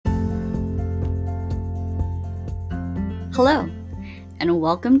Hello, and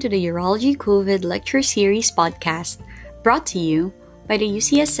welcome to the Urology COVID Lecture Series podcast brought to you by the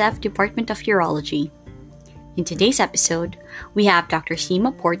UCSF Department of Urology. In today's episode, we have Dr.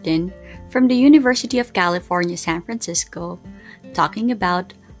 Seema Portin from the University of California, San Francisco, talking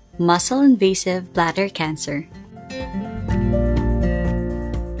about muscle-invasive bladder cancer.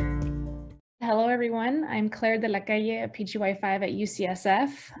 Hello, everyone. I'm Claire de la Calle, a PGY5 at UCSF.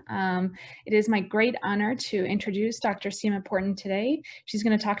 It is my great honor to introduce Dr. Seema Portin today. She's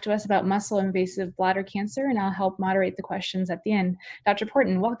going to talk to us about muscle-invasive bladder cancer, and I'll help moderate the questions at the end. Dr.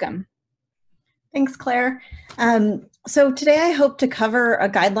 Portin, welcome. Thanks, Claire. So today I hope to cover a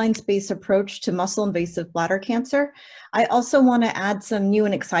guidelines-based approach to muscle-invasive bladder cancer. I also want to add some new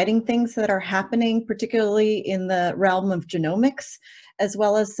and exciting things that are happening, particularly in the realm of genomics, as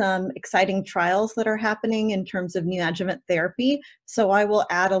well as some exciting trials that are happening in terms of neoadjuvant therapy. So I will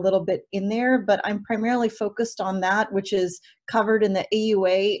add a little bit in there, but I'm primarily focused on that, which is covered in the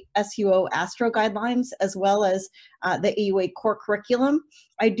AUA SUO Astro guidelines, as well as the AUA core curriculum.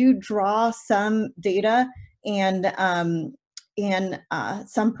 I do draw some data and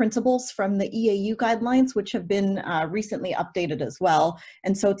some principles from the EAU guidelines, which have been recently updated as well.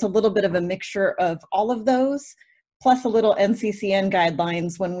 And so it's a little bit of a mixture of all of those, plus a little NCCN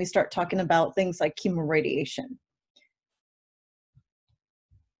guidelines when we start talking about things like chemoradiation.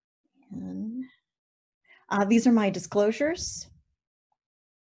 And, these are my disclosures.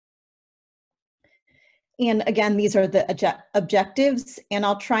 And again, these are the objectives, and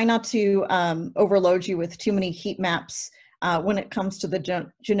I'll try not to overload you with too many heat maps when it comes to the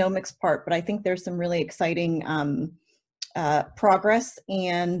genomics part, but I think there's some really exciting progress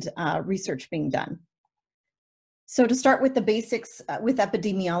and research being done. So to start with the basics with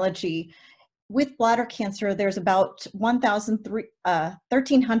epidemiology, with bladder cancer, there's about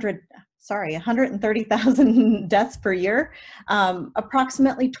 130,000 deaths per year.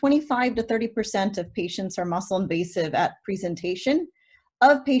 Approximately 25 to 30% of patients are muscle invasive at presentation.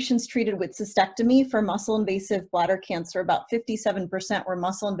 Of patients treated with cystectomy for muscle invasive bladder cancer, about 57% were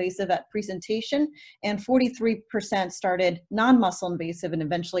muscle invasive at presentation, and 43% started non-muscle invasive and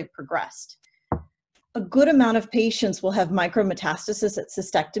eventually progressed. A good amount of patients will have micrometastasis at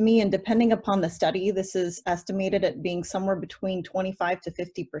cystectomy, and depending upon the study, this is estimated at being somewhere between 25 to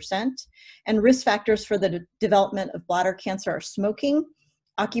 50%. And risk factors for the development of bladder cancer are smoking,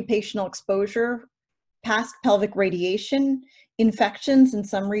 occupational exposure, past pelvic radiation, infections in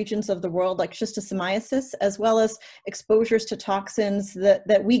some regions of the world like schistosomiasis, as well as exposures to toxins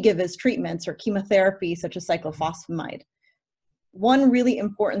that we give as treatments or chemotherapy, such as cyclophosphamide. One really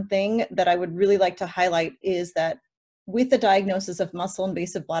important thing that I would really like to highlight is that with the diagnosis of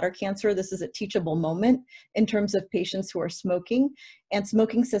muscle-invasive bladder cancer, this is a teachable moment in terms of patients who are smoking, and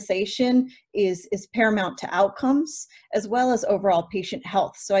smoking cessation is paramount to outcomes as well as overall patient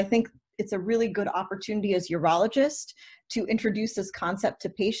health. So I think it's a really good opportunity as urologist to introduce this concept to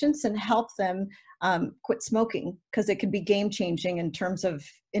patients and help them quit smoking, because it could be game-changing in terms of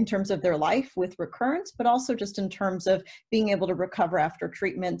their life with recurrence, but also just in terms of being able to recover after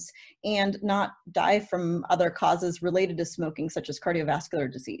treatments and not die from other causes related to smoking, such as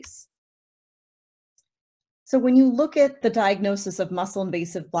cardiovascular disease. So when you look at the diagnosis of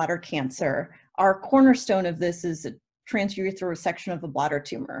muscle-invasive bladder cancer, our cornerstone of this is a transurethral resection of a bladder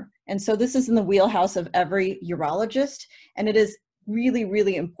tumor. And so this is in the wheelhouse of every urologist, and it is really,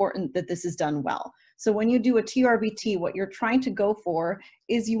 really important that this is done well. So when you do a TURBT, what you're trying to go for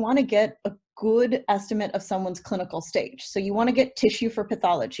is you want to get a good estimate of someone's clinical stage. So you want to get tissue for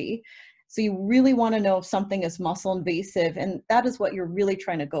pathology. So you really want to know if something is muscle invasive, and that is what you're really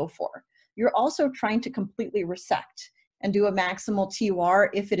trying to go for. You're also trying to completely resect and do a maximal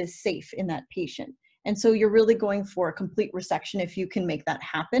TUR if it is safe in that patient. And so you're really going for a complete resection if you can make that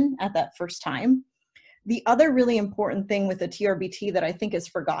happen at that first time. The other really important thing with the TURBT that I think is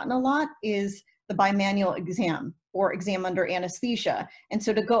forgotten a lot is the bimanual exam or exam under anesthesia. And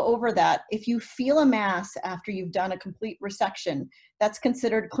so to go over that, if you feel a mass after you've done a complete resection, that's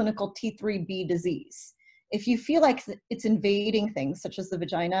considered clinical T3B disease. If you feel like it's invading things such as the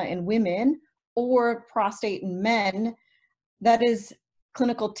vagina in women or prostate in men, that is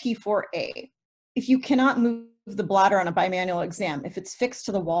clinical T4A. If you cannot move the bladder on a bimanual exam, if it's fixed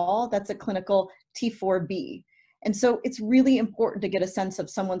to the wall, that's a clinical T4B. And so it's really important to get a sense of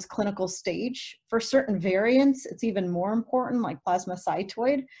someone's clinical stage. For certain variants, it's even more important, like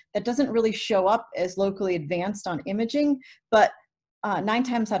plasmacytoid, that doesn't really show up as locally advanced on imaging, but 9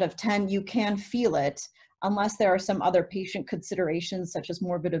 times out of 10, you can feel it unless there are some other patient considerations, such as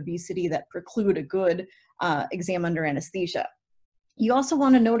morbid obesity, that preclude a good exam under anesthesia. You also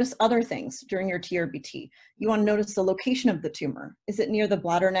want to notice other things during your TURBT. You want to notice the location of the tumor. Is it near the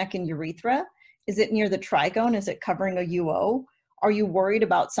bladder neck and urethra? Is it near the trigone? Is it covering a UO? Are you worried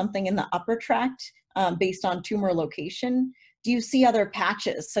about something in the upper tract based on tumor location? Do you see other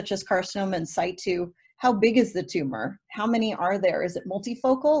patches such as carcinoma in situ? How big is the tumor? How many are there? Is it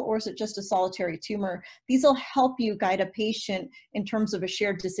multifocal or is it just a solitary tumor? These will help you guide a patient in terms of a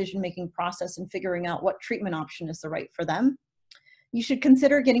shared decision-making process and figuring out what treatment option is the right for them. You should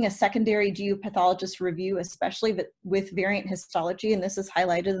consider getting a secondary GU pathologist review, especially with variant histology, and this is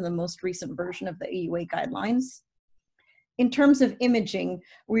highlighted in the most recent version of the AUA guidelines. In terms of imaging,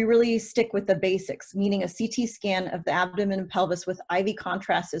 we really stick with the basics, meaning a CT scan of the abdomen and pelvis with IV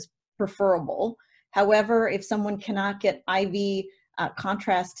contrast is preferable. However, if someone cannot get IV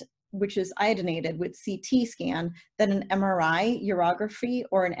contrast, which is iodinated with CT scan, then an MRI urography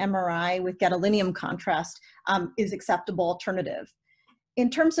or an MRI with gadolinium contrast is acceptable alternative. In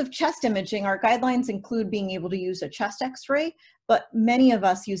terms of chest imaging, our guidelines include being able to use a chest x-ray, but many of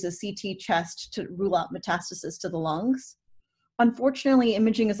us use a CT chest to rule out metastasis to the lungs. Unfortunately,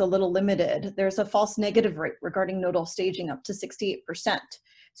 imaging is a little limited. There's a false negative rate regarding nodal staging up to 68%.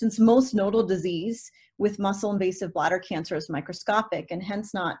 Since most nodal disease with muscle invasive bladder cancer is microscopic and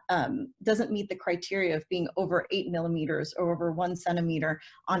hence doesn't meet the criteria of being over 8 millimeters or over 1 centimeter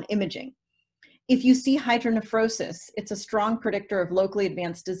on imaging. If you see hydronephrosis, it's a strong predictor of locally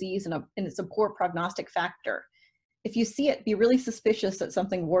advanced disease and it's a poor prognostic factor. If you see it, be really suspicious that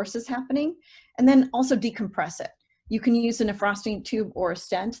something worse is happening, and then also decompress it. You can use a nephrostomy tube or a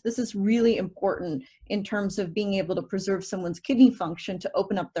stent. This is really important in terms of being able to preserve someone's kidney function to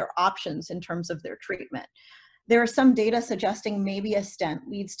open up their options in terms of their treatment. There are some data suggesting maybe a stent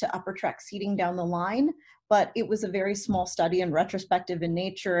leads to upper tract seeding down the line, but it was a very small study and retrospective in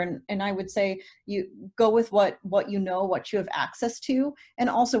nature. And I would say you go with what you know, what you have access to, and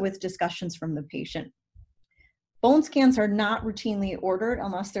also with discussions from the patient. Bone scans are not routinely ordered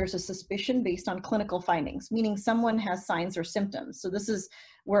unless there's a suspicion based on clinical findings, meaning someone has signs or symptoms. So this is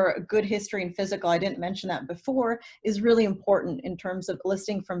where a good history and physical, I didn't mention that before, is really important in terms of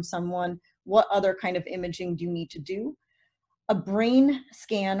listing from someone what other kind of imaging do you need to do. A brain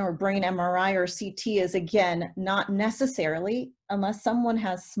scan or brain MRI or CT is, again, not necessarily, unless someone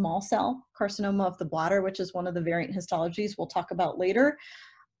has small cell carcinoma of the bladder, which is one of the variant histologies we'll talk about later,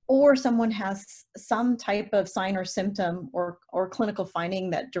 or someone has some type of sign or symptom or clinical finding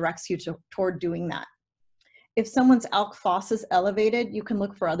that directs you toward doing that. If someone's ALK Phos is elevated, you can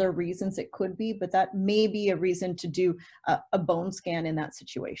look for other reasons it could be, but that may be a reason to do a bone scan in that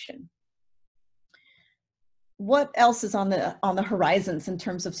situation. What else is on the horizons in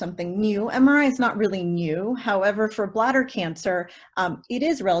terms of something new? MRI is not really new. However, for bladder cancer, it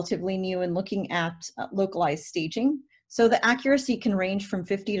is relatively new in looking at localized staging. So the accuracy can range from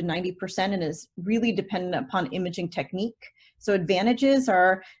 50 to 90% and is really dependent upon imaging technique. So advantages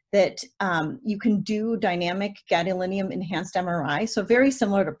are that you can do dynamic gadolinium enhanced MRI. So very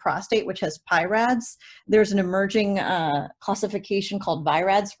similar to prostate, which has PI-RADS. There's an emerging classification called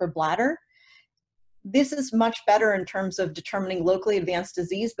VI-RADS for bladder. This is much better in terms of determining locally advanced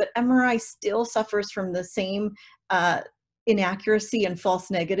disease, but MRI still suffers from the same inaccuracy and false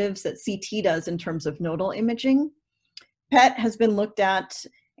negatives that CT does in terms of nodal imaging. PET has been looked at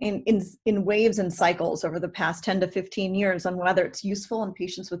in waves and cycles over the past 10 to 15 years on whether it's useful in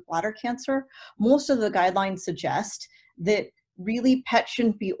patients with bladder cancer. Most of the guidelines suggest that really PET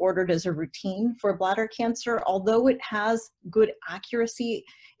shouldn't be ordered as a routine for bladder cancer. Although it has good accuracy,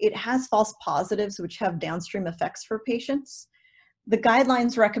 it has false positives which have downstream effects for patients. The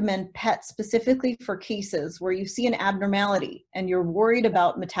guidelines recommend PET specifically for cases where you see an abnormality and you're worried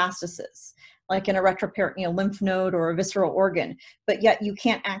about metastasis, like in a retroperitoneal lymph node or a visceral organ, but yet you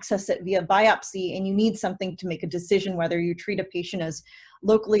can't access it via biopsy and you need something to make a decision whether you treat a patient as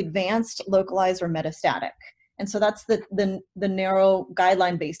locally advanced, localized, or metastatic. And so that's the narrow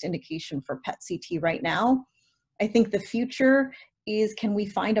guideline-based indication for PET-CT right now. I think the future is, can we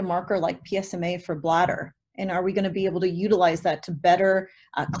find a marker like PSMA for bladder? And are we going to be able to utilize that to better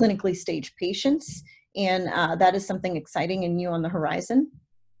clinically staged patients? And that is something exciting and new on the horizon.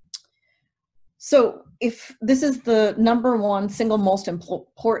 So if this is the #1 single most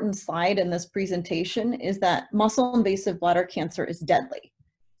important slide in this presentation, is that muscle invasive bladder cancer is deadly.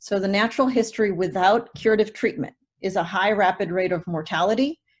 So the natural history without curative treatment is a high rapid rate of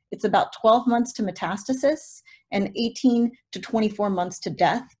mortality. It's about 12 months to metastasis and 18 to 24 months to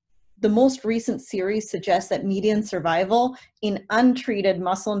death. The most recent series suggests that median survival in untreated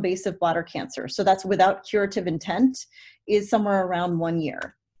muscle invasive bladder cancer, so that's without curative intent, is somewhere around 1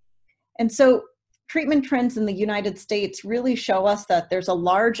 year. And so treatment trends in the United States really show us that there's a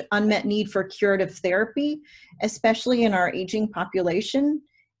large unmet need for curative therapy, especially in our aging population,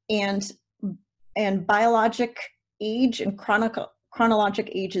 and biologic age and chronologic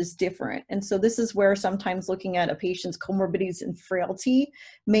age is different. And so this is where sometimes looking at a patient's comorbidities and frailty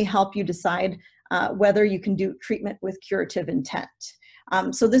may help you decide whether you can do treatment with curative intent.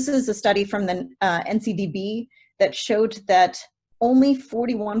 So this is a study from the NCDB that showed that only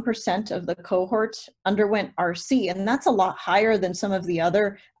 41% of the cohort underwent RC, and that's a lot higher than some of the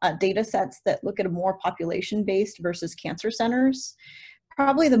other data sets that look at a more population-based versus cancer centers.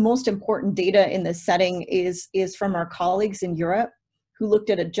 Probably the most important data in this setting is from our colleagues in Europe who looked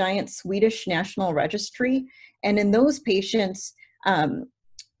at a giant Swedish national registry. And in those patients,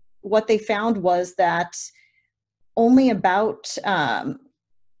 what they found was that only about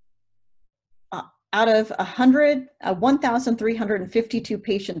out of 1,352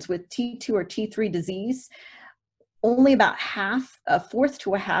 patients with T2 or T3 disease, only about half, a fourth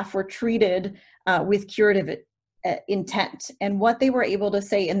to a half, were treated with curative intent. And what they were able to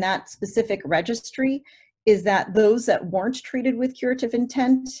say in that specific registry is that those that weren't treated with curative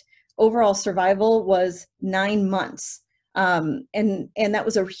intent, overall survival was 9 months. And that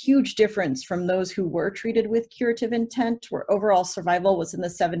was a huge difference from those who were treated with curative intent, where overall survival was in the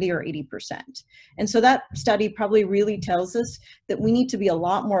 70 or 80%. And so that study probably really tells us that we need to be a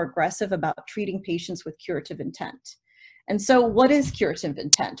lot more aggressive about treating patients with curative intent. And so what is curative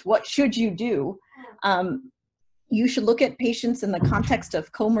intent? What should you do? You should look at patients in the context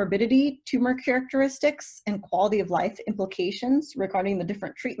of comorbidity, tumor characteristics, and quality of life implications regarding the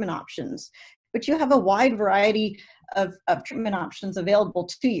different treatment options. But you have a wide variety of treatment options available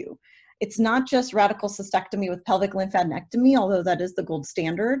to you. It's not just radical cystectomy with pelvic lymphadenectomy, although that is the gold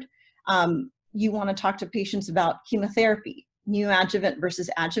standard. You want to talk to patients about chemotherapy, neoadjuvant versus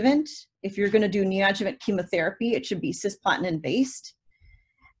adjuvant. If you're going to do neoadjuvant chemotherapy, it should be cisplatin-based.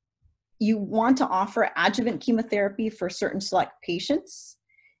 You want to offer adjuvant chemotherapy for certain select patients.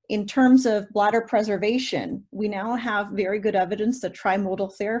 In terms of bladder preservation, we now have very good evidence that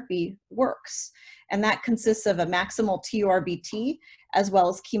trimodal therapy works, and that consists of a maximal TURBT as well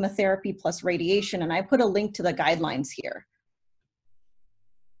as chemotherapy plus radiation, and I put a link to the guidelines here.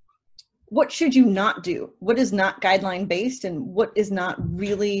 What should you not do? What is not guideline based and what is not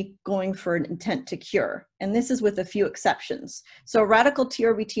really going for an intent to cure? And this is with a few exceptions. So radical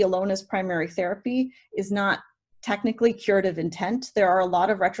TURBT alone as primary therapy is not technically curative intent. There are a lot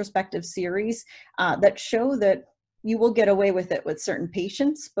of retrospective series that show that you will get away with it with certain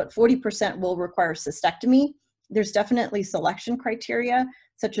patients, but 40% will require cystectomy. There's definitely selection criteria,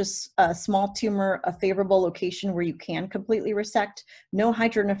 such as a small tumor, a favorable location where you can completely resect, no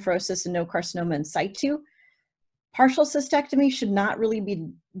hydronephrosis, and no carcinoma in situ. Partial cystectomy should not really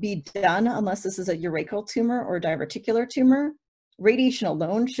be done unless this is a urachal tumor or diverticular tumor. Radiation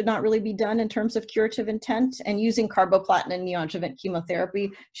alone should not really be done in terms of curative intent, and using carboplatin and neoadjuvant chemotherapy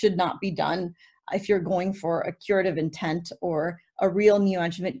should not be done if you're going for a curative intent or a real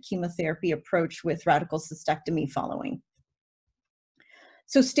neoadjuvant chemotherapy approach with radical cystectomy following.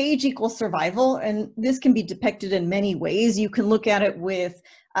 So stage equals survival, and this can be depicted in many ways. You can look at it with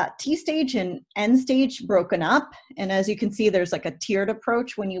T stage and N stage broken up. And as you can see, there's like a tiered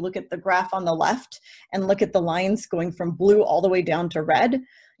approach when you look at the graph on the left and look at the lines going from blue all the way down to red.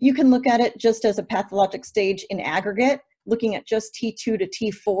 You can look at it just as a pathologic stage in aggregate, looking at just T2 to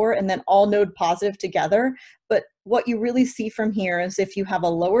T4 and then all node positive together. But what you really see from here is if you have a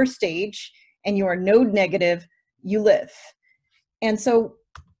lower stage and you are node negative, you live. And so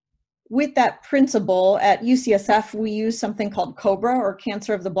with that principle, at UCSF, we use something called COBRA, or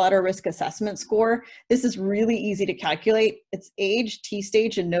Cancer of the Bladder Risk Assessment Score. This is really easy to calculate. It's age, T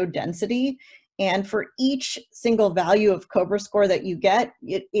stage, and node density. And for each single value of COBRA score that you get,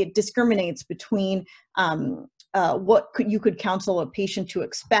 it discriminates between what you could counsel a patient to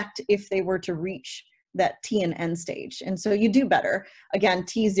expect if they were to reach that T and N stage. And so you do better. Again,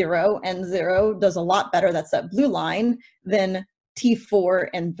 T0, N0 does a lot better, that's that blue line, than T4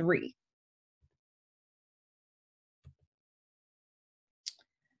 and 3.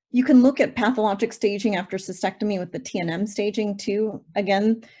 You can look at pathologic staging after cystectomy with the TNM staging too.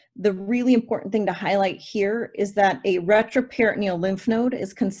 Again, the really important thing to highlight here is that a retroperitoneal lymph node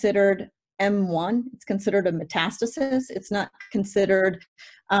is considered M1. It's considered a metastasis. It's not considered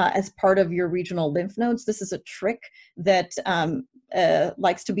as part of your regional lymph nodes. This is a trick that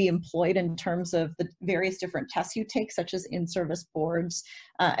likes to be employed in terms of the various different tests you take, such as in-service boards,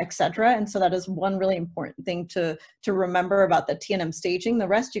 etc. And so that is one really important thing to remember about the TNM staging. The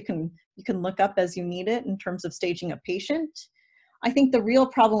rest you can look up as you need it in terms of staging a patient. I think the real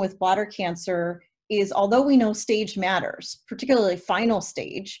problem with bladder cancer is, although we know stage matters, particularly final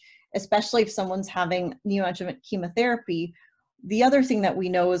stage, especially if someone's having neoadjuvant chemotherapy, the other thing that we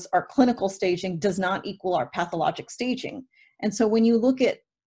know is our clinical staging does not equal our pathologic staging. And so when you look at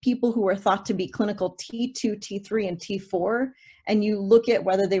people who are thought to be clinical T2, T3, and T4, and you look at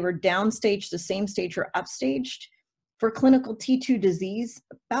whether they were downstaged, the same stage, or upstaged, for clinical T2 disease,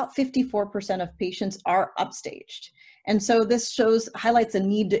 about 54% of patients are upstaged. And so this highlights a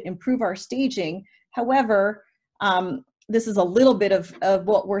need to improve our staging. However, this is a little bit of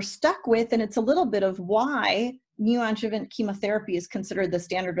what we're stuck with, and it's a little bit of why neoadjuvant chemotherapy is considered the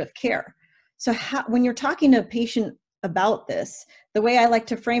standard of care. So when you're talking to a patient about this, the way I like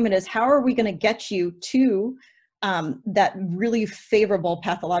to frame it is, how are we going to get you to that really favorable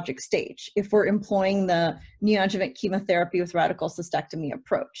pathologic stage if we're employing the neoadjuvant chemotherapy with radical cystectomy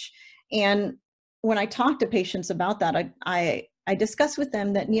approach? And when I talk to patients about that, I discuss with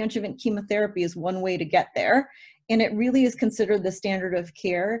them that neoadjuvant chemotherapy is one way to get there, and it really is considered the standard of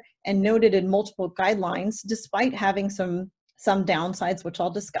care and noted in multiple guidelines, despite having some downsides, which I'll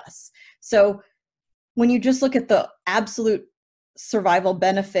discuss. So when you just look at the absolute survival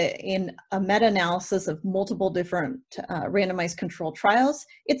benefit in a meta-analysis of multiple different randomized controlled trials,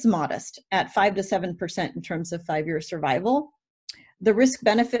 it's modest at 5 to 7% in terms of 5-year survival. The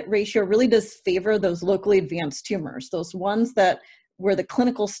risk-benefit ratio really does favor those locally advanced tumors, those ones where the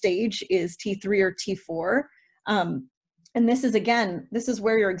clinical stage is T3 or T4. And this is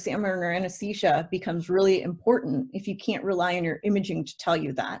where your examiner anesthesia becomes really important if you can't rely on your imaging to tell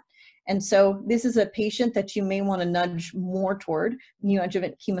you that. And so this is a patient that you may want to nudge more toward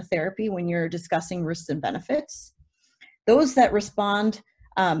neoadjuvant chemotherapy when you're discussing risks and benefits. Those that respond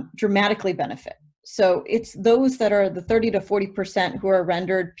dramatically benefit. So it's those that are the 30 to 40% who are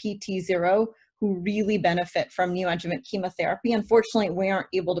rendered PT0 who really benefit from neoadjuvant chemotherapy. Unfortunately, we aren't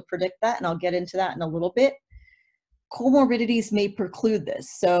able to predict that, and I'll get into that in a little bit. Comorbidities may preclude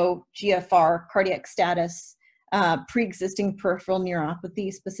this. So GFR, cardiac status, pre-existing peripheral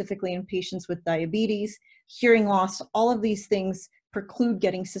neuropathy, specifically in patients with diabetes, hearing loss, all of these things preclude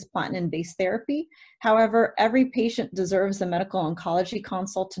getting cisplatin-based therapy. However, every patient deserves a medical oncology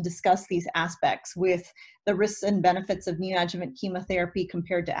consult to discuss these aspects with the risks and benefits of neoadjuvant chemotherapy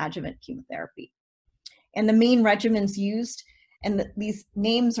compared to adjuvant chemotherapy. And the main regimens used, and these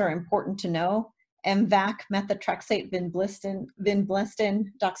names are important to know: MVAC, methotrexate, vinblastine,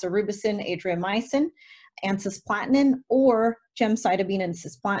 doxorubicin, adriamycin, and cisplatin, or gemcitabine and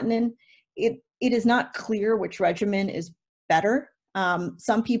cisplatin. It is not clear which regimen is better.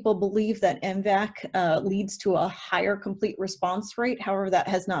 Some people believe that MVAC leads to a higher complete response rate. However, that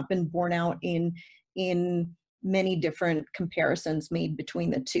has not been borne out in many different comparisons made between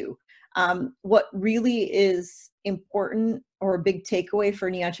the two. What really is important, or a big takeaway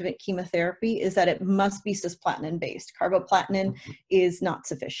for neoadjuvant chemotherapy, is that it must be cisplatin-based. Carboplatin is not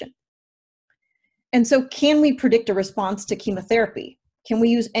sufficient. And so, can we predict a response to chemotherapy? Can we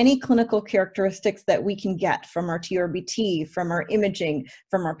use any clinical characteristics that we can get from our TURBT, from our imaging,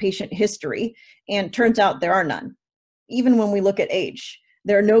 from our patient history? And turns out there are none. Even when we look at age,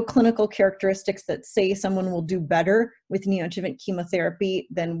 there are no clinical characteristics that say someone will do better with neoadjuvant chemotherapy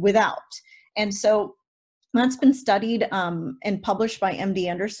than without. And so that's been studied and published by MD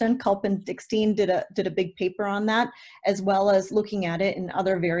Anderson. Kulp and Dickstein did a big paper on that, as well as looking at it in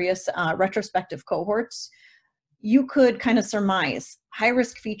other various retrospective cohorts. You could kind of surmise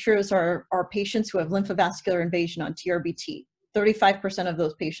high-risk features are patients who have lymphovascular invasion on TURBT. 35% of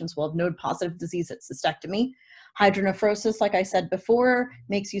those patients will have node-positive disease at cystectomy. Hydronephrosis, like I said before,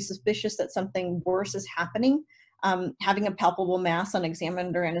 makes you suspicious that something worse is happening. Having a palpable mass unexamined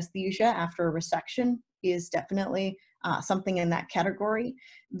under anesthesia after a resection is definitely something in that category.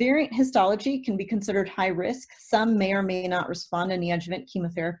 Variant histology can be considered high risk. Some may or may not respond to neoadjuvant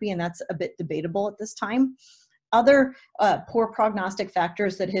chemotherapy, and that's a bit debatable at this time. Other poor prognostic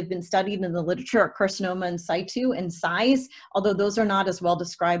factors that have been studied in the literature are carcinoma in situ and size, although those are not as well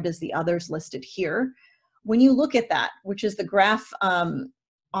described as the others listed here. When you look at that, which is the graph on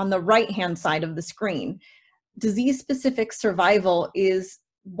the right-hand side of the screen, disease-specific survival is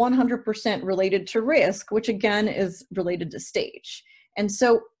 100% related to risk, which again is related to stage. And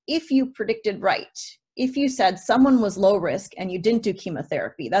so if you predicted right, if you said someone was low risk and you didn't do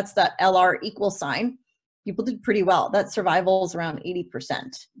chemotherapy, that's that LR equal sign, people did pretty well. That survival is around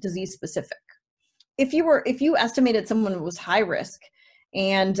 80%, disease specific. If you estimated someone was high risk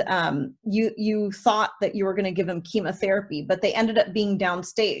and you thought that you were going to give them chemotherapy, but they ended up being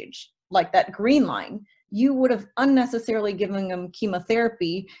downstage, like that green line, you would have unnecessarily given them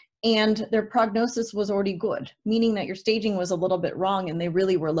chemotherapy and their prognosis was already good, meaning that your staging was a little bit wrong and they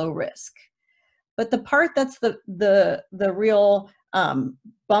really were low risk. But the part that's the real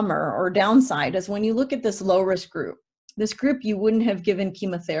bummer or downside is when you look at this low risk group, this group you wouldn't have given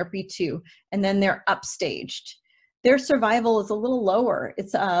chemotherapy to, and then they're upstaged. Their survival is a little lower.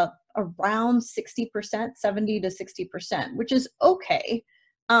 It's around 60%, 70 to 60%, which is okay.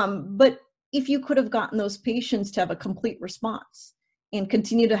 But if you could have gotten those patients to have a complete response and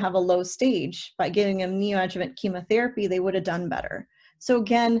continue to have a low stage by giving them neoadjuvant chemotherapy, they would have done better. So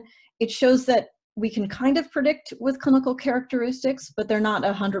again, it shows that we can kind of predict with clinical characteristics, but they're not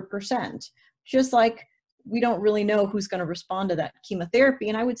 100%. Just like we don't really know who's going to respond to that chemotherapy.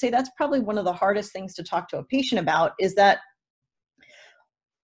 And I would say that's probably one of the hardest things to talk to a patient about, is that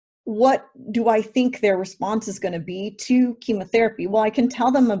what do I think their response is going to be to chemotherapy? Well, I can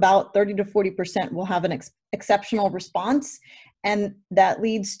tell them about 30 to 40% will have an exceptional response, and that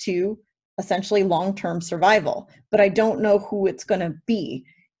leads to essentially long-term survival, but I don't know who it's going to be.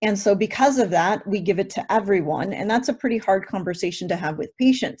 And so because of that, we give it to everyone, and that's a pretty hard conversation to have with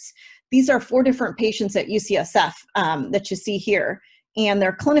patients. These are 4 different patients at UCSF that you see here, and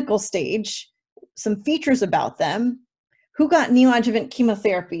their clinical stage, some features about them, who got neoadjuvant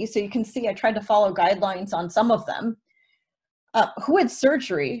chemotherapy. So you can see I tried to follow guidelines on some of them. Who had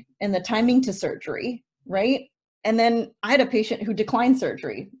surgery and the timing to surgery, right? And then I had a patient who declined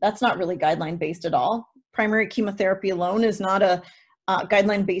surgery. That's not really guideline-based at all. Primary chemotherapy alone is not a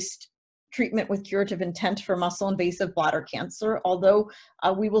guideline-based treatment with curative intent for muscle-invasive bladder cancer, although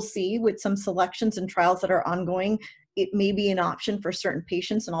we will see with some selections and trials that are ongoing, it may be an option for certain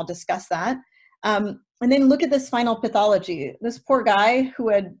patients, and I'll discuss that. And then look at this final pathology. This poor guy who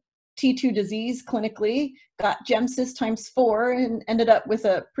had T2 disease clinically got GemCis ×4 and ended up with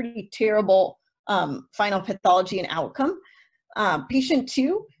a pretty terrible final pathology and outcome. Patient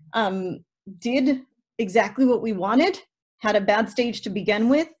 2 did exactly what we wanted, had a bad stage to begin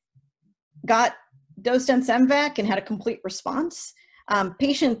with, got dosed on MVAC and had a complete response.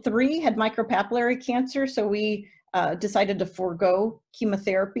 Patient 3 had micropapillary cancer, so we decided to forego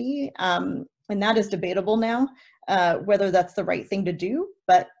chemotherapy. And that is debatable now, whether that's the right thing to do,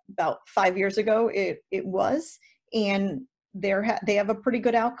 but about 5 years ago it was, and they have a pretty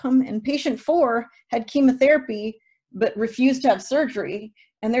good outcome. And patient 4 had chemotherapy, but refused to have surgery,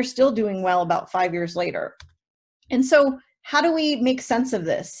 and they're still doing well about 5 years later. And so how do we make sense of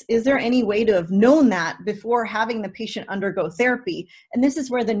this? Is there any way to have known that before having the patient undergo therapy? And this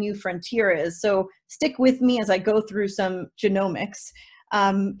is where the new frontier is. So stick with me as I go through some genomics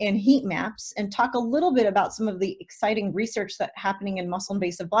and heat maps and talk a little bit about some of the exciting research that's happening in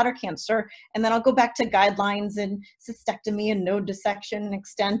muscle-invasive bladder cancer. And then I'll go back to guidelines and cystectomy and node dissection and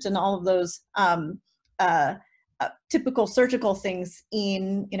extent and all of those typical surgical things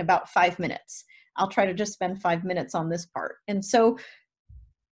in about 5 minutes. I'll try to just spend 5 minutes on this part. And so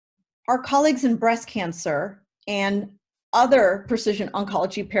our colleagues in breast cancer and other precision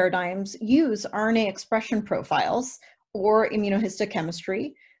oncology paradigms use RNA expression profiles or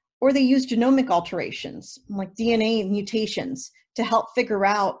immunohistochemistry, or they use genomic alterations like DNA mutations to help figure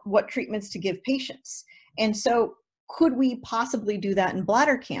out what treatments to give patients. And so could we possibly do that in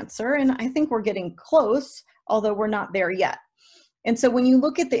bladder cancer? And I think we're getting close, although we're not there yet. And so when you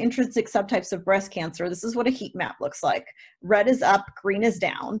look at the intrinsic subtypes of breast cancer, this is what a heat map looks like. Red is up, green is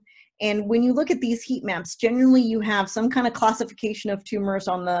down. And when you look at these heat maps, generally you have some kind of classification of tumors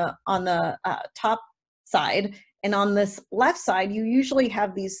on the top side. And on this left side, you usually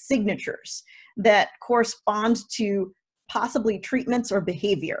have these signatures that correspond to possibly treatments or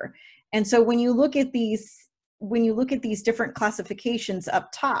behavior. And so when you look at these different classifications up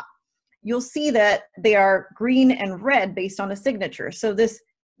top, you'll see that they are green and red based on a signature. So this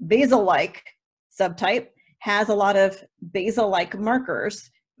basal-like subtype has a lot of basal-like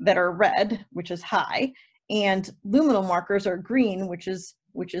markers that are red, which is high, and luminal markers are green, which is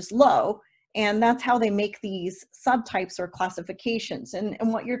low. And that's how they make these subtypes or classifications. And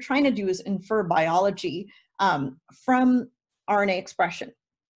what you're trying to do is infer biology from RNA expression.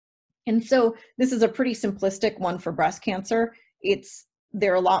 And so this is a pretty simplistic one for breast cancer.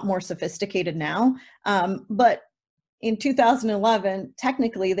 They're a lot more sophisticated now. But in 2011,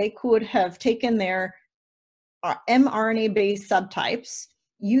 technically, they could have taken their mRNA-based subtypes,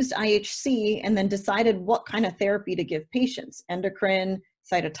 used IHC, and then decided what kind of therapy to give patients: endocrine,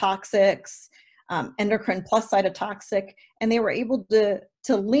 cytotoxics, endocrine plus cytotoxic, and they were able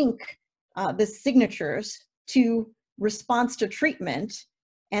to link the signatures to response to treatment,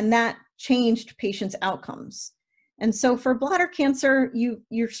 and that changed patients' outcomes. And so for bladder cancer,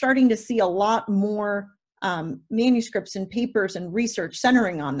 you're starting to see a lot more manuscripts and papers and research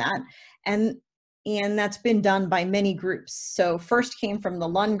centering on that. And And that's been done by many groups. So first came from the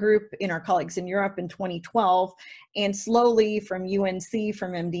Lund group in our colleagues in Europe in 2012, and slowly from UNC,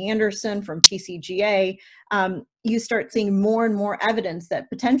 from MD Anderson, from TCGA, you start seeing more and more evidence that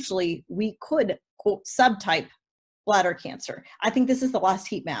potentially we could, quote, subtype bladder cancer. I think this is the last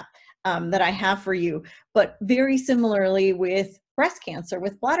heat map that I have for you, but very similarly with breast cancer,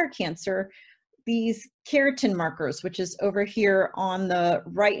 with bladder cancer, these keratin markers, which is over here on the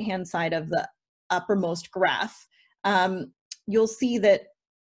right-hand side of the uppermost graph, you'll see that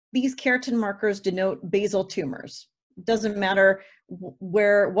these keratin markers denote basal tumors. Doesn't matter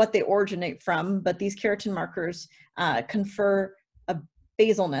what they originate from, but these keratin markers confer a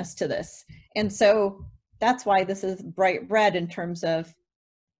basalness to this. And so that's why this is bright red in terms of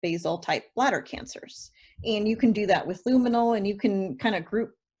basal type bladder cancers. And you can do that with luminal, and you can kind of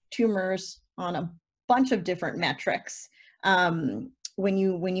group tumors on a bunch of different metrics when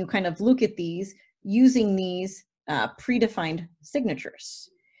you kind of look at these using these predefined signatures.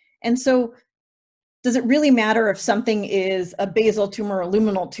 And so does it really matter if something is a basal tumor or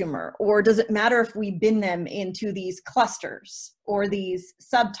luminal tumor, or does it matter if we bin them into these clusters or these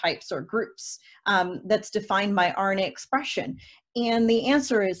subtypes or groups that's defined by RNA expression? And the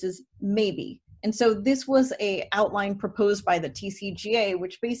answer is maybe. And so this was an outline proposed by the TCGA,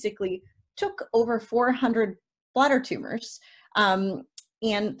 which basically took over 400 bladder tumors and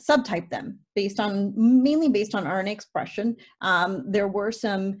subtyped them mainly based on RNA expression. There were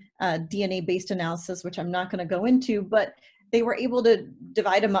some DNA-based analysis, which I'm not going to go into, but they were able to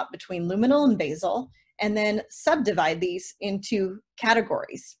divide them up between luminal and basal, and then subdivide these into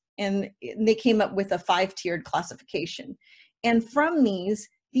categories. And they came up with a 5-tiered classification. And from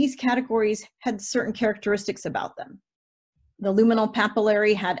these categories had certain characteristics about them. The luminal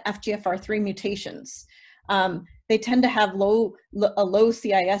papillary had FGFR3 mutations. They tend to have a low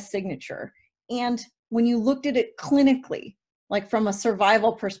CIS signature. And when you looked at it clinically, like from a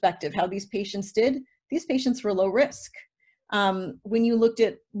survival perspective, how these patients did, these patients were low risk. When you looked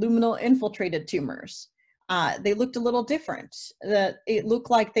at luminal infiltrated tumors, they looked a little different. It looked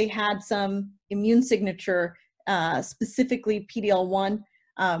like they had some immune signature, specifically PD-L1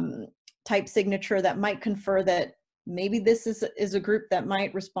 type signature that might confer that maybe this is a group that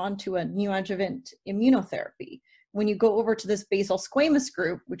might respond to a neoadjuvant immunotherapy. When you go over to this basal squamous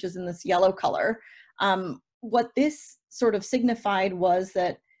group, which is in this yellow color, what this sort of signified was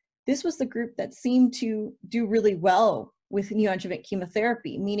that this was the group that seemed to do really well with neoadjuvant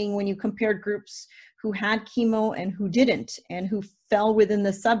chemotherapy, meaning when you compared groups who had chemo and who didn't, and who fell within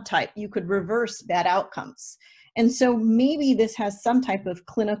the subtype, you could reverse bad outcomes. And so maybe this has some type of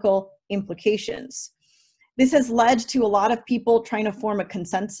clinical implications. This has led to a lot of people trying to form a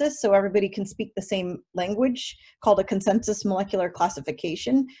consensus so everybody can speak the same language, called a consensus molecular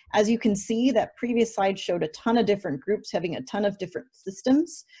classification. As you can see, that previous slide showed a ton of different groups having a ton of different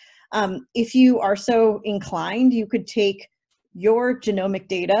systems. If you are so inclined, you could take your genomic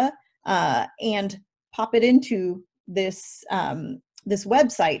data and pop it into this this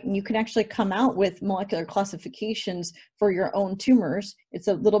website, and you can actually come out with molecular classifications for your own tumors. It's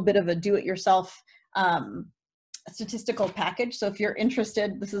a little bit of a do-it-yourself statistical package. So if you're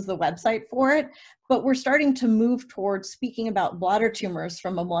interested, this is the website for it. But we're starting to move towards speaking about bladder tumors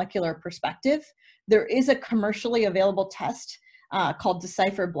from a molecular perspective. There is a commercially available test called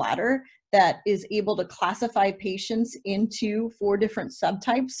Decipher Bladder that is able to classify patients into 4 different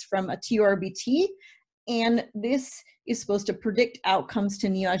subtypes from a TURBT. And this is supposed to predict outcomes to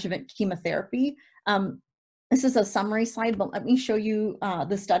neoadjuvant chemotherapy. This is a summary slide, but let me show you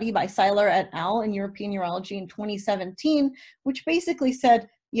the study by Seiler et al. In European Urology in 2017, which basically said,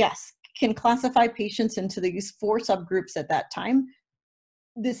 yes, can classify patients into these 4 subgroups at that time.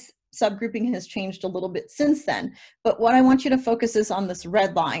 This subgrouping has changed a little bit since then, but what I want you to focus is on this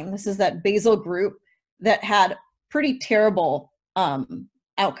red line. This is that basal group that had pretty terrible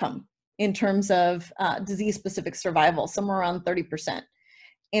outcome in terms of disease-specific survival, somewhere around 30%.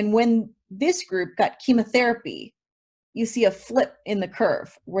 And when this group got chemotherapy, you see a flip in the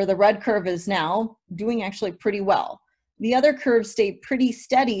curve where the red curve is now doing actually pretty well. The other curves stayed pretty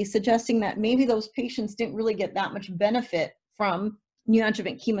steady, suggesting that maybe those patients didn't really get that much benefit from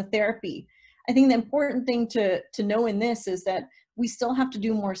neoadjuvant chemotherapy. I think the important thing to know in this is that we still have to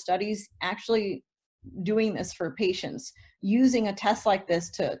do more studies actually doing this for patients, using a test like this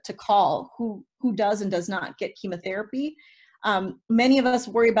to call who does and does not get chemotherapy. Many of us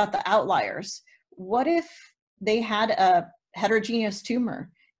worry about the outliers. What if they had a heterogeneous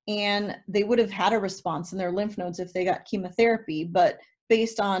tumor and they would have had a response in their lymph nodes if they got chemotherapy, but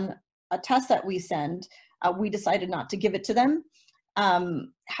based on a test that we send, we decided not to give it to them?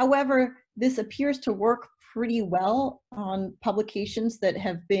 However, this appears to work pretty well on publications that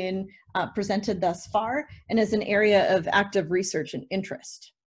have been presented thus far and is an area of active research and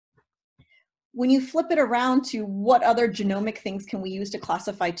interest. When you flip it around to what other genomic things can we use to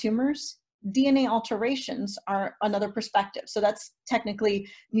classify tumors, DNA alterations are another perspective. So that's technically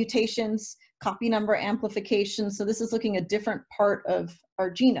mutations, copy number amplification. So this is looking at a different part of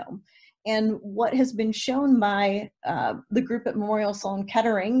our genome. And what has been shown by the group at Memorial Sloan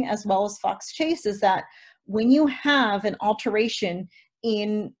Kettering, as well as Fox Chase, is that when you have an alteration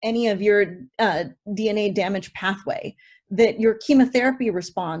in any of your DNA damage pathway, that your chemotherapy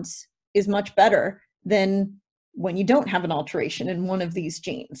response is much better than when you don't have an alteration in one of these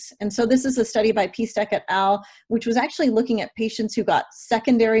genes. And so this is a study by Pistek et al., which was actually looking at patients who got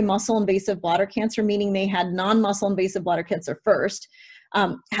secondary muscle invasive bladder cancer, meaning they had non-muscle invasive bladder cancer first,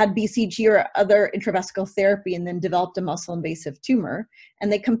 had BCG or other intravesical therapy, and then developed a muscle invasive tumor.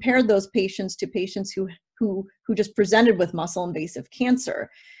 And they compared those patients to patients who just presented with muscle invasive cancer.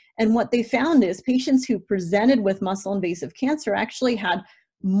 And what they found is patients who presented with muscle invasive cancer actually had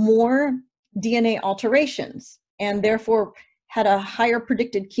more DNA alterations and therefore had a higher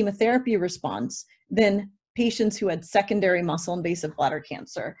predicted chemotherapy response than patients who had secondary muscle invasive bladder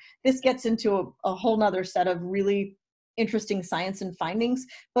cancer. This gets into a whole nother set of really interesting science and findings,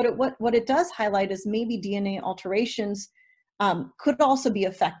 but what it does highlight is maybe DNA alterations could also be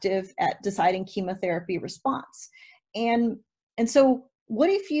effective at deciding chemotherapy response. And so what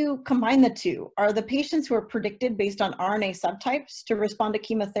if you combine the two? Are the patients who are predicted based on RNA subtypes to respond to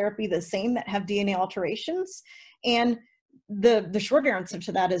chemotherapy the same that have DNA alterations? And the short answer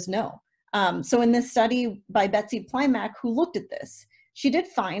to that is no. So in this study by Betsy Plymack, who looked at this, she did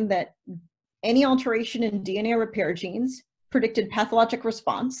find that any alteration in DNA repair genes predicted pathologic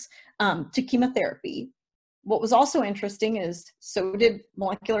response to chemotherapy. What was also interesting is so did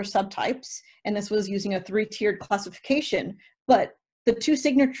molecular subtypes, and this was using a 3-tiered classification, but the two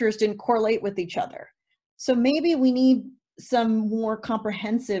signatures didn't correlate with each other. So maybe we need some more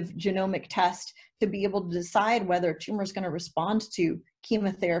comprehensive genomic test to be able to decide whether a tumor is going to respond to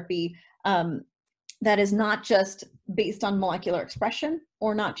chemotherapy that is not just based on molecular expression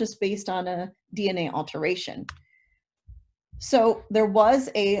or not just based on a DNA alteration. So there was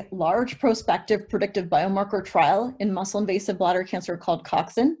a large prospective predictive biomarker trial in muscle invasive bladder cancer called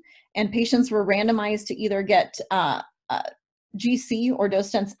COXEN, and patients were randomized to either get GC or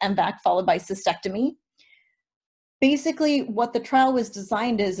dose-dense MVAC followed by cystectomy. Basically, what the trial was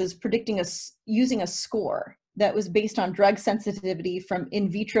designed is predicting using a score that was based on drug sensitivity from in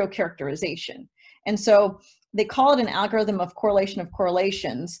vitro characterization. And so they call it an algorithm of correlation of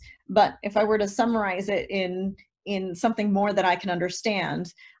correlations, but if I were to summarize it in something more that I can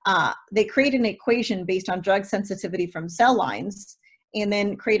understand, they create an equation based on drug sensitivity from cell lines and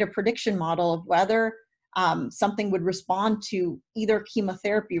then create a prediction model of whether something would respond to either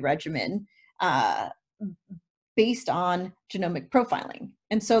chemotherapy regimen based on genomic profiling.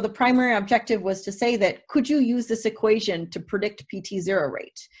 And so the primary objective was to say that, could you use this equation to predict PT0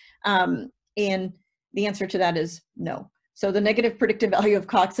 rate? And the answer to that is no. So the negative predictive value of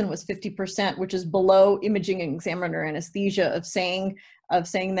COXEN was 50%, which is below imaging and examiner anesthesia of saying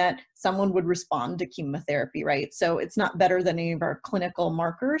that someone would respond to chemotherapy, right? So it's not better than any of our clinical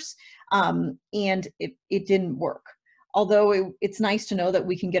markers, and it didn't work. Although it's nice to know that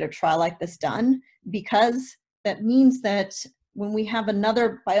we can get a trial like this done, because that means that when we have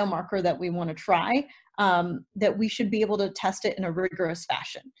another biomarker that we want to try, that we should be able to test it in a rigorous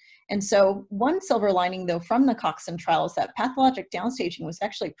fashion. And so one silver lining, though, from the COXEN trial is that pathologic downstaging was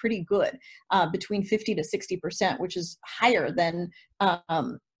actually pretty good, between 50 to 60%, which is higher than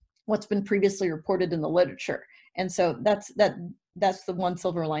what's been previously reported in the literature. And so that's the one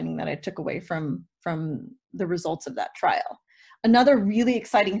silver lining that I took away from the results of that trial. Another really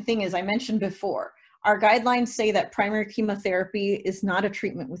exciting thing, as I mentioned before, our guidelines say that primary chemotherapy is not a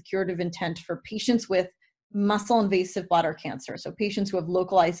treatment with curative intent for patients with muscle invasive bladder cancer, so patients who have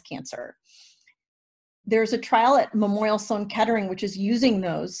localized cancer. There's a trial at Memorial Sloan Kettering which is using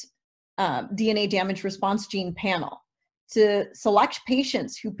those DNA damage response gene panel to select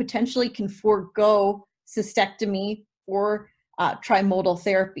patients who potentially can forego cystectomy or trimodal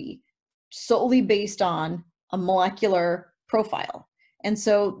therapy solely based on a molecular profile. And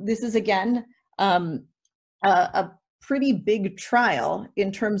so this is, again, a pretty big trial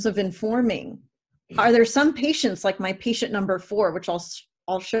in terms of informing. Are there some patients, like my patient number 4, which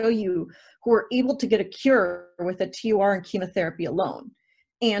I'll show you, who are able to get a cure with a TUR and chemotherapy alone?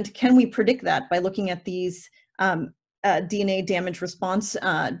 And can we predict that by looking at these DNA damage response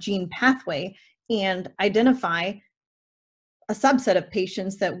gene pathway and identify a subset of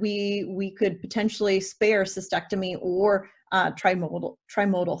patients that we could potentially spare cystectomy or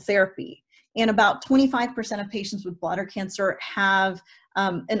trimodal therapy. And about 25% of patients with bladder cancer have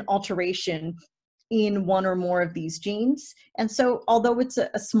an alteration in one or more of these genes. And so although it's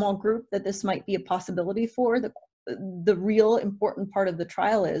a small group that this might be a possibility for, the real important part of the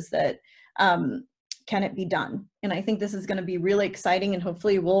trial is that can it be done? And I think this is going to be really exciting and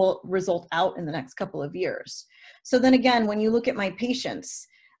hopefully will result out in the next couple of years. So then again, when you look at my patients,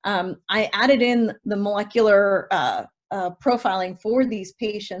 I added in the molecular profiling for these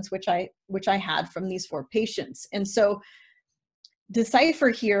patients, which I had from these 4 patients. And so Decipher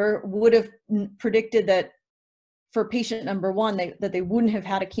here would have predicted that for patient number 1, that they wouldn't have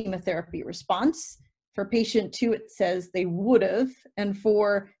had a chemotherapy response. For patient 2, it says they would have. And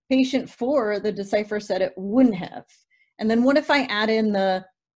for patient 4, the Decipher said it wouldn't have. And then what if I add in the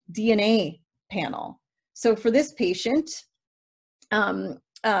DNA panel? So for this patient,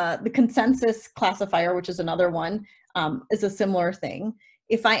 the consensus classifier, which is another one, is a similar thing.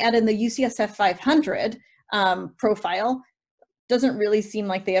 If I add in the UCSF 500 profile, doesn't really seem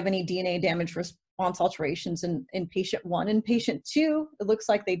like they have any DNA damage response alterations in patient 1. In patient 2, it looks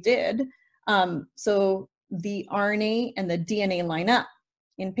like they did. So the RNA and the DNA line up.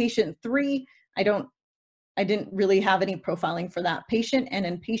 In patient 3, I didn't really have any profiling for that patient. And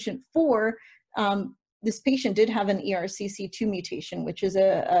in patient 4, this patient did have an ERCC2 mutation, which is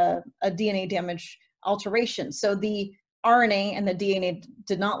a DNA damage alteration. So the RNA and the DNA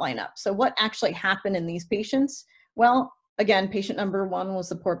did not line up. So what actually happened in these patients? Well, again, patient number 1 was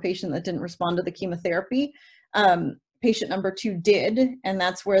the poor patient that didn't respond to the chemotherapy. Patient number 2 did, and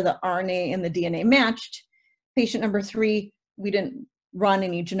that's where the RNA and the DNA matched. Patient number 3, we didn't run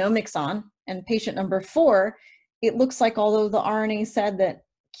any genomics on. And patient number 4, it looks like although the RNA said that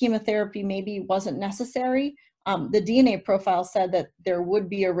chemotherapy maybe wasn't necessary, the DNA profile said that there would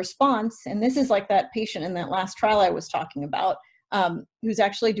be a response. And this is like that patient in that last trial I was talking about, who's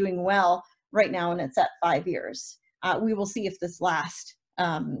actually doing well right now, and it's at 5 years. We will see if this lasts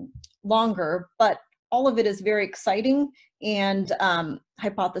longer, but all of it is very exciting and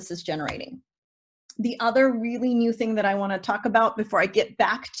hypothesis generating. The other really new thing that I want to talk about before I get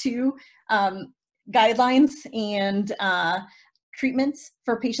back to guidelines and treatments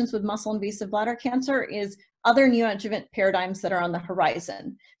for patients with muscle-invasive bladder cancer is other neoadjuvant paradigms that are on the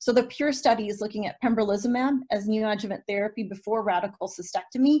horizon. So the PURE study is looking at pembrolizumab as neoadjuvant therapy before radical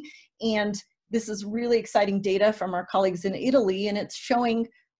cystectomy, and this is really exciting data from our colleagues in Italy, and it's showing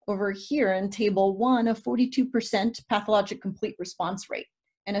over here in table 1 a 42% pathologic complete response rate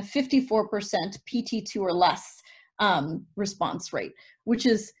and a 54% PT2 or less response rate, which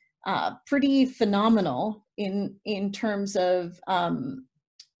is pretty phenomenal in terms of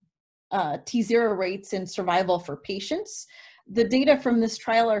T0 rates and survival for patients. The data from this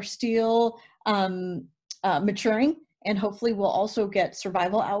trial are still maturing, and hopefully we'll also get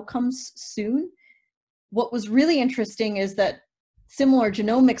survival outcomes soon. What was really interesting is that similar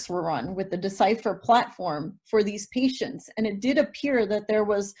genomics were run with the Decipher platform for these patients, and it did appear that there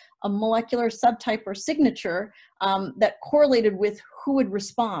was a molecular subtype or signature that correlated with who would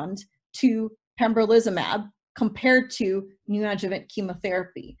respond to pembrolizumab compared to neoadjuvant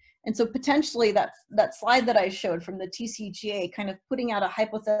chemotherapy. And so potentially that slide that I showed from the TCGA kind of putting out a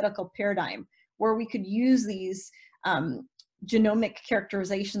hypothetical paradigm where we could use these genomic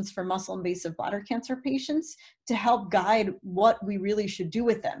characterizations for muscle-invasive bladder cancer patients to help guide what we really should do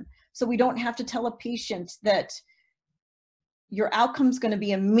with them. So we don't have to tell a patient that your outcome's going to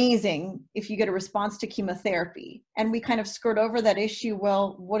be amazing if you get a response to chemotherapy. And we kind of skirt over that issue.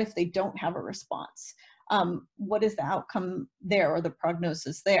 Well, what if they don't have a response? What is the outcome there or the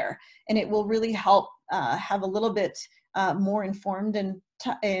prognosis there? And it will really help have a little bit more informed and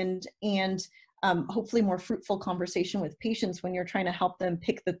hopefully more fruitful conversation with patients when you're trying to help them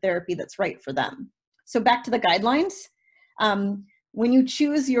pick the therapy that's right for them. So back to the guidelines. When you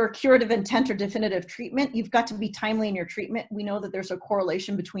choose your curative intent or definitive treatment, you've got to be timely in your treatment. We know that there's a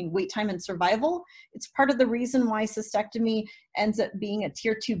correlation between wait time and survival. It's part of the reason why cystectomy ends up being a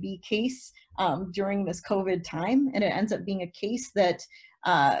tier 2B case during this COVID time. And it ends up being a case that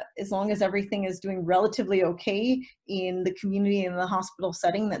as long as everything is doing relatively okay in the community and the hospital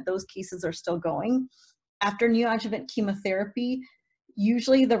setting, that those cases are still going. After neoadjuvant chemotherapy,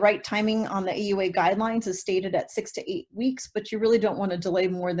 usually the right timing on the AUA guidelines is stated at 6 to 8 weeks, but you really don't want to delay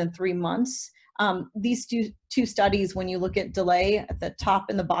more than 3 months. These two studies, when you look at delay at the top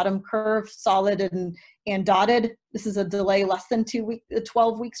and the bottom curve, solid and dotted, this is a delay less than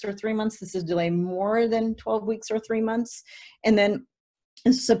 12 weeks or 3 months. This is a delay more than 12 weeks or 3 months. And then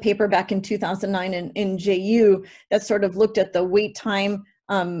This is a paper back in 2009 in JU that sort of looked at the wait time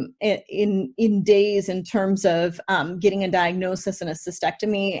in days in terms of getting a diagnosis and a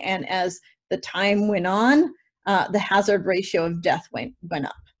cystectomy. And as the time went on, the hazard ratio of death went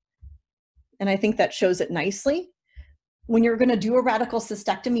up. And I think that shows it nicely. When you're going to do a radical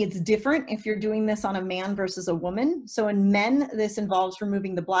cystectomy, it's different if you're doing this on a man versus a woman. So in men, this involves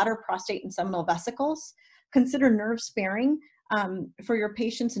removing the bladder, prostate, and seminal vesicles. Consider nerve sparing for your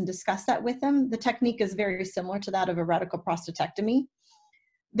patients and discuss that with them. The technique is very similar to that of a radical prostatectomy.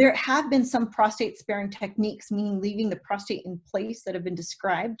 There have been some prostate sparing techniques, meaning leaving the prostate in place, that have been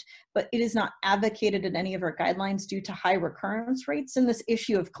described, but it is not advocated in any of our guidelines due to high recurrence rates and this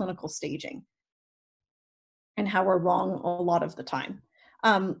issue of clinical staging and how we're wrong a lot of the time.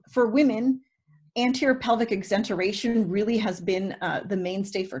 For women, anterior pelvic exenteration really has been the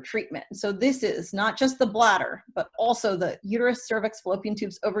mainstay for treatment. So this is not just the bladder, but also the uterus, cervix, fallopian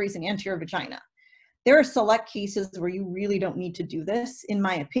tubes, ovaries, and anterior vagina. There are select cases where you really don't need to do this. In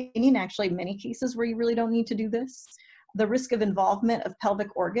my opinion, actually many cases where you really don't need to do this. The risk of involvement of pelvic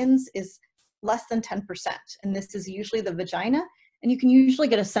organs is less than 10%, and this is usually the vagina, and you can usually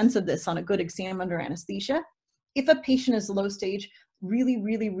get a sense of this on a good exam under anesthesia. If a patient is low stage,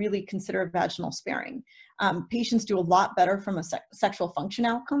 really consider vaginal sparing. Patients do a lot better from a sexual function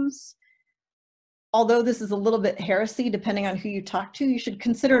outcomes. Although this is a little bit heresy, depending on who you talk to, you should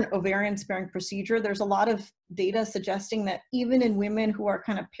consider an ovarian sparing procedure. There's a lot of data suggesting that even in women who are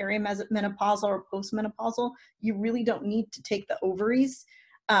kind of perimenopausal or postmenopausal, you really don't need to take the ovaries.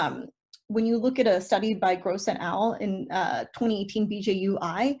 When you look at a study by Gross et al. In 2018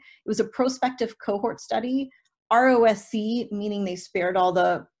 BJUI, it was a prospective cohort study. ROSC, meaning they spared all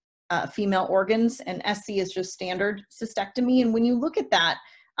the female organs, and SC is just standard cystectomy. And when you look at that,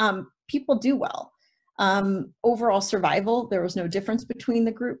 people do well. Overall survival, there was no difference between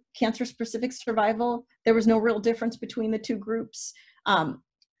the group. Cancer-specific survival, there was no real difference between the two groups.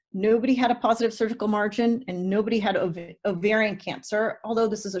 Nobody had a positive surgical margin, and nobody had ovarian cancer, although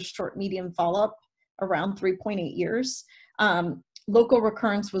this is a short medium follow-up, around 3.8 years. Local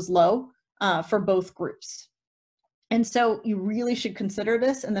recurrence was low for both groups. And so you really should consider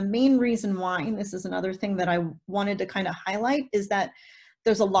this. And the main reason why, and this is another thing that I wanted to kind of highlight, is that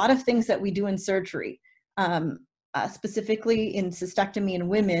there's a lot of things that we do in surgery, specifically in cystectomy in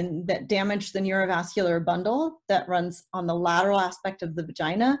women, that damage the neurovascular bundle that runs on the lateral aspect of the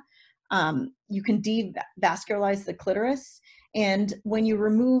vagina. You can devascularize the clitoris. And when you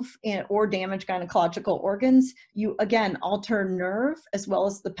remove or damage gynecological organs, you again alter nerve as well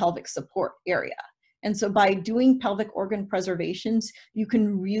as the pelvic support area. And so by doing pelvic organ preservations, you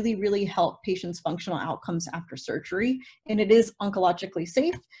can really help patients' functional outcomes after surgery. And it is oncologically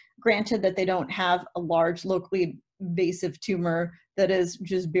safe, granted that they don't have a large locally invasive tumor that is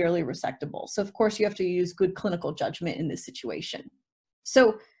just barely resectable. So of course you have to use good clinical judgment in this situation.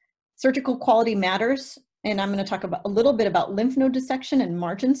 So surgical quality matters. And I'm going to talk about a little bit about lymph node dissection and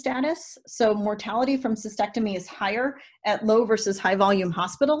margin status. So mortality from cystectomy is higher at low versus high volume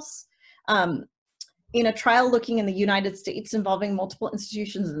hospitals. In a trial looking in the United States involving multiple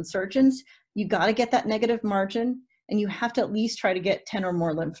institutions and surgeons, you got to get that negative margin, and you have to at least try to get 10 or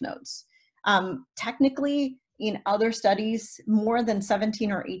more lymph nodes. Technically, in other studies, more than 17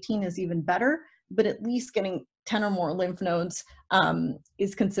 or 18 is even better, but at least getting 10 or more lymph nodes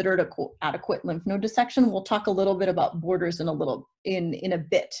is considered an adequate lymph node dissection. We'll talk a little bit about borders in a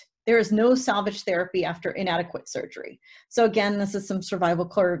bit. There is no salvage therapy after inadequate surgery. So again, this is some survival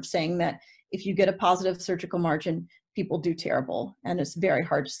curve saying that if you get a positive surgical margin, people do terrible, and it's very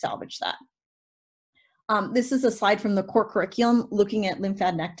hard to salvage that. This is a slide from the core curriculum looking at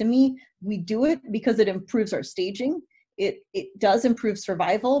lymphadenectomy. We do it because it improves our staging. It does improve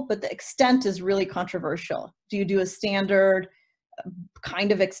survival, but the extent is really controversial. Do you do a standard,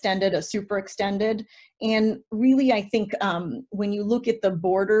 kind of extended, a super extended? And really, I think when you look at the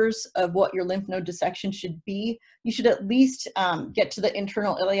borders of what your lymph node dissection should be, you should at least get to the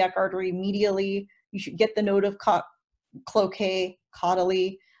internal iliac artery medially. You should get the node of Cloquet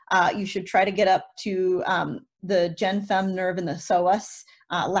caudally. You should try to get up to the gen-fem nerve in the psoas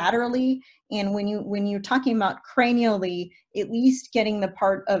laterally. And when you're talking about cranially, at least getting the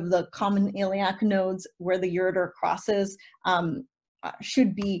part of the common iliac nodes where the ureter crosses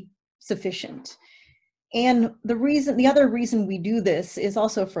should be sufficient. And the other reason we do this is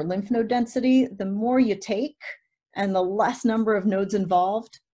also for lymph node density. The more you take and the less number of nodes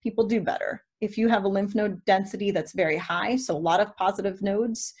involved, people do better. If you have a lymph node density that's very high, so a lot of positive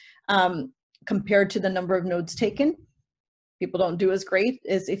nodes compared to the number of nodes taken, people don't do as great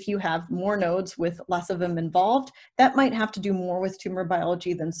is if you have more nodes with less of them involved. That might have to do more with tumor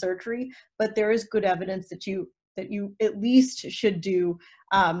biology than surgery, but there is good evidence that you at least should do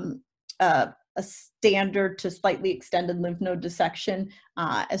a standard to slightly extended lymph node dissection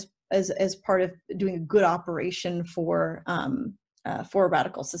as part of doing a good operation for a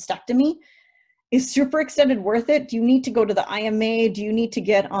radical cystectomy. Is super extended worth it? Do you need to go to the IMA? Do you need to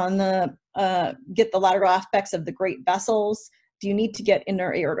get on the get the lateral aspects of the great vessels? Do you need to get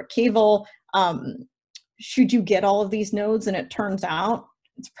inner aortic caval? Should you get all of these nodes? And it turns out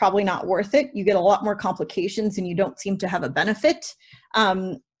it's probably not worth it. You get a lot more complications and you don't seem to have a benefit.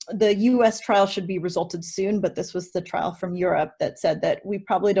 The US trial should be resulted soon, but this was the trial from Europe that said that we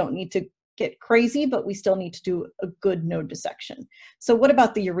probably don't need to get crazy, but we still need to do a good node dissection. So what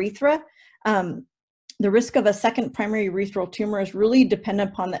about the urethra? The risk of a second primary urethral tumor is really dependent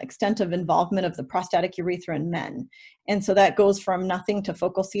upon the extent of involvement of the prostatic urethra in men. And so that goes from nothing to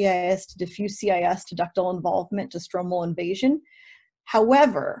focal CIS to diffuse CIS to ductal involvement to stromal invasion.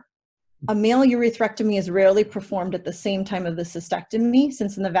 However, a male urethrectomy is rarely performed at the same time of the cystectomy,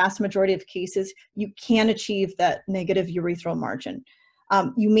 since in the vast majority of cases, you can achieve that negative urethral margin.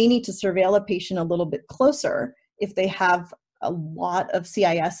 You may need to surveil a patient a little bit closer if they have a lot of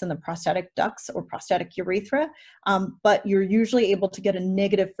CIS in the prostatic ducts or prostatic urethra, but you're usually able to get a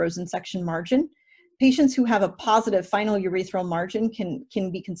negative frozen section margin. Patients who have a positive final urethral margin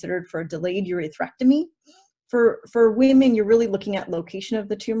can be considered for a delayed urethrectomy. For women, you're really looking at location of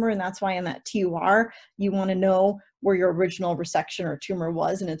the tumor, and that's why in that TUR, you want to know where your original resection or tumor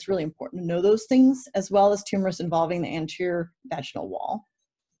was, and it's really important to know those things, as well as tumors involving the anterior vaginal wall.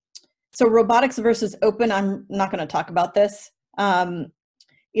 So robotics versus open, I'm not going to talk about this.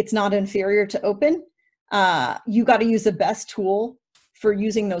 It's not inferior to open. You got to use the best tool for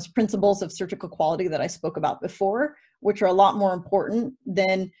using those principles of surgical quality that I spoke about before, which are a lot more important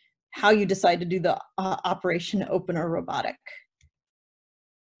than how you decide to do the operation open or robotic.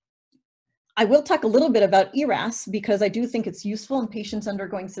 I will talk a little bit about ERAS because I do think it's useful in patients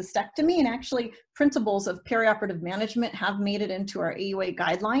undergoing cystectomy, and actually principles of perioperative management have made it into our AUA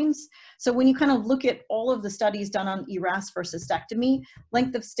guidelines. So when you kind of look at all of the studies done on ERAS for cystectomy,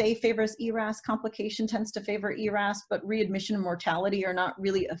 length of stay favors ERAS, complication tends to favor ERAS, but readmission and mortality are not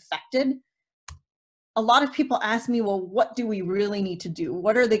really affected. A lot of people ask me, well, what do we really need to do?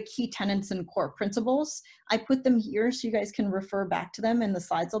 What are the key tenets and core principles? I put them here so you guys can refer back to them, and the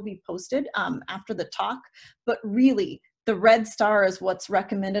slides will be posted after the talk. But really, the red star is what's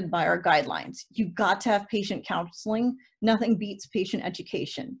recommended by our guidelines. You've got to have patient counseling. Nothing beats patient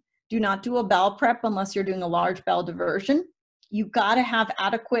education. Do not do a bowel prep unless you're doing a large bowel diversion. You've got to have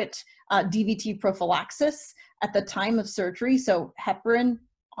adequate DVT prophylaxis at the time of surgery. So heparin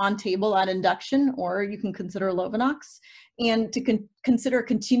on table at induction, or you can consider Lovenox, and to consider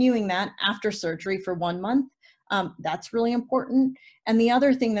continuing that after surgery for 1 month. That's really important. And the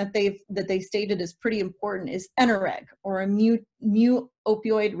other thing that they stated is pretty important is NREG, or a mu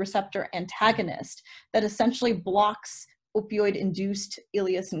opioid receptor antagonist, that essentially blocks opioid-induced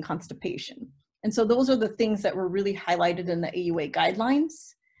ileus and constipation. And so those are the things that were really highlighted in the AUA guidelines.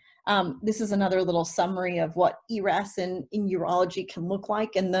 This is another little summary of what ERAS in urology can look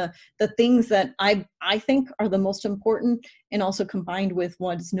like, and the things that I think are the most important, and also combined with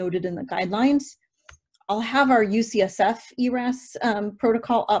what's noted in the guidelines. I'll have our UCSF ERAS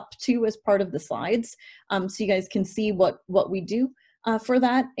protocol up too as part of the slides, so you guys can see what we do for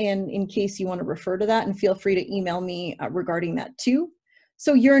that, and in case you want to refer to that, and feel free to email me regarding that too.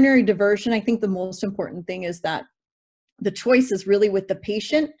 So urinary diversion, I think the most important thing is that the choice is really with the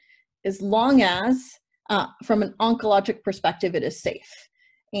patient, as long as from an oncologic perspective, it is safe.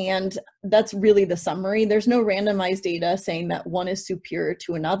 And that's really the summary. There's no randomized data saying that one is superior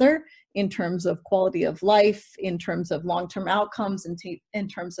to another in terms of quality of life, in terms of long-term outcomes, and in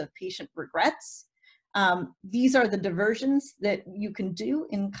terms of patient regrets. These are the diversions that you can do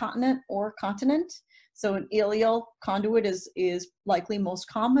incontinent or continent. So an ileal conduit is likely most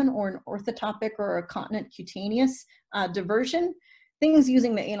common, or an orthotopic or a continent cutaneous diversion. Things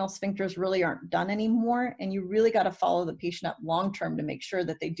using the anal sphincters really aren't done anymore, and you really got to follow the patient up long-term to make sure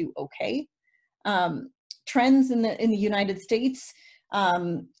that they do okay. Trends in the United States,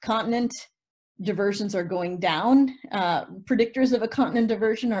 continent diversions are going down. Predictors of a continent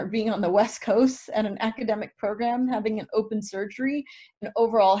diversion are being on the West Coast at an academic program, having an open surgery, and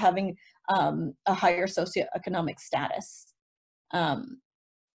overall having a higher socioeconomic status.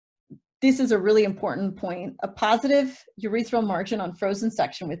 this is a really important point. A positive urethral margin on frozen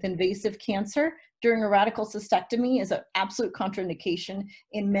section with invasive cancer during a radical cystectomy is an absolute contraindication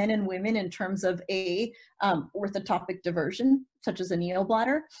in men and women in terms of orthotopic diversion, such as a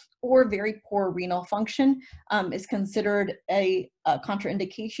neobladder, or very poor renal function is considered a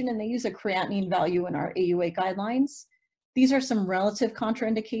contraindication, and they use a creatinine value in our AUA guidelines. These are some relative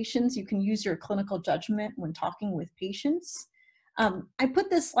contraindications. You can use your clinical judgment when talking with patients. I put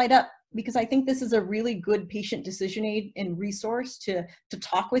this slide up because I think this is a really good patient decision aid and resource to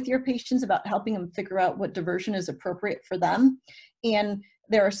talk with your patients about helping them figure out what diversion is appropriate for them. And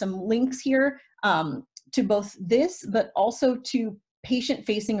there are some links here to both this, but also to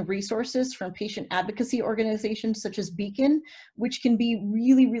patient-facing resources from patient advocacy organizations such as Beacon, which can be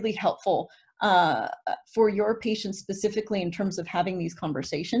really, really helpful for your patients specifically in terms of having these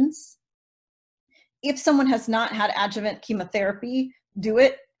conversations. If someone has not had adjuvant chemotherapy, do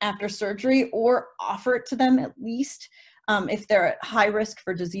it after surgery or offer it to them at least if they're at high risk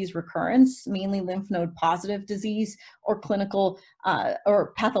for disease recurrence, mainly lymph node positive disease or clinical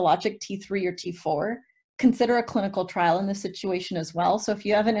or pathologic T3 or T4. Consider a clinical trial in this situation as well. So if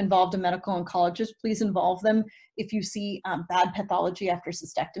you haven't involved a medical oncologist, please involve them if you see bad pathology after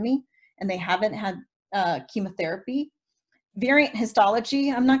cystectomy and they haven't had chemotherapy. Variant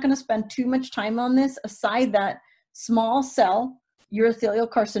histology, I'm not going to spend too much time on this, aside that small cell urothelial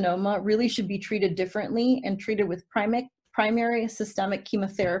carcinoma really should be treated differently and treated with primary systemic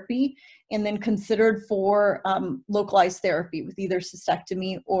chemotherapy and then considered for localized therapy with either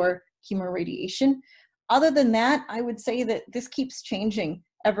cystectomy or chemoradiation. Other than that, I would say that this keeps changing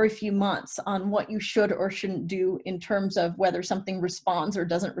every few months on what you should or shouldn't do in terms of whether something responds or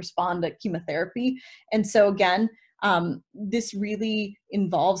doesn't respond to chemotherapy. And so again, this really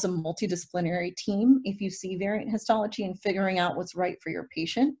involves a multidisciplinary team if you see variant histology and figuring out what's right for your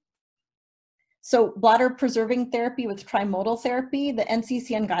patient. So bladder preserving therapy with trimodal therapy, the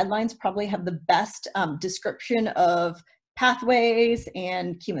NCCN guidelines probably have the best description of pathways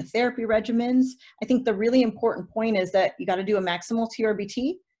and chemotherapy regimens. I think the really important point is that you got to do a maximal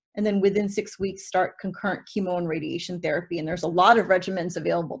TURBT and then within 6 weeks start concurrent chemo and radiation therapy. And there's a lot of regimens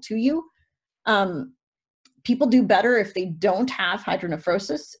available to you. People do better if they don't have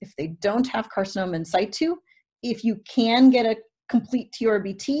hydronephrosis, if they don't have carcinoma in situ, if you can get a complete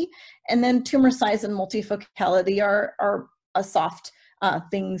TURBT, and then tumor size and multifocality are soft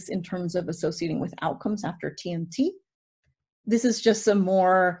things in terms of associating with outcomes after TMT. This is just some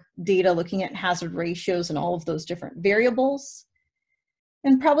more data looking at hazard ratios and all of those different variables.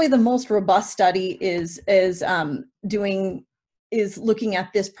 And probably the most robust study is looking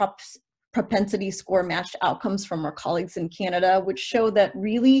at this propensity score matched outcomes from our colleagues in Canada, which show that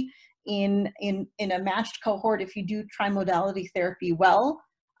really in a matched cohort, if you do trimodality therapy well,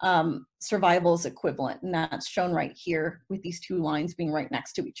 survival is equivalent. And that's shown right here with these two lines being right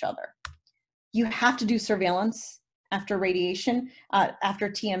next to each other. You have to do surveillance after radiation, after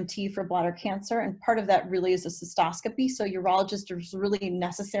TMT for bladder cancer. And part of that really is a cystoscopy. So urologist is really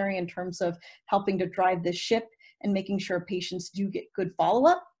necessary in terms of helping to drive this ship and making sure patients do get good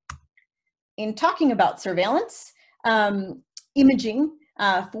follow-up. In talking about surveillance, imaging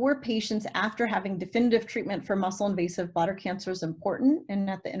for patients after having definitive treatment for muscle-invasive bladder cancer is important, and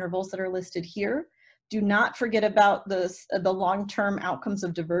at the intervals that are listed here. Do not forget about the long-term outcomes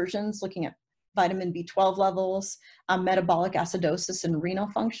of diversions, looking at vitamin B12 levels, metabolic acidosis, and renal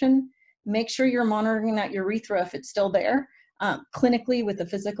function. Make sure you're monitoring that urethra if it's still there, clinically with a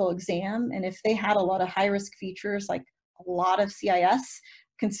physical exam, and if they had a lot of high-risk features like a lot of CIS,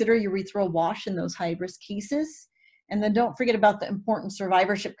 consider urethral wash in those high-risk cases. And then don't forget about the important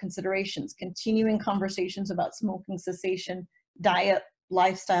survivorship considerations, continuing conversations about smoking cessation, diet,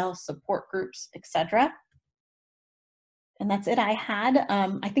 lifestyle, support groups, etc. And that's it I had.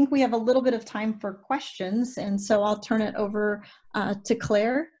 I think we have a little bit of time for questions, and so I'll turn it over to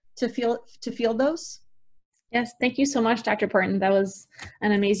Claire to field those. Yes, thank you so much, Dr. Porton. That was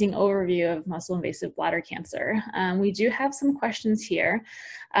an amazing overview of muscle-invasive bladder cancer. We do have some questions here.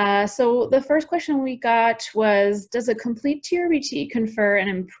 So the first question we got was, does a complete TURBT confer an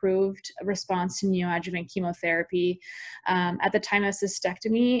improved response to neoadjuvant chemotherapy at the time of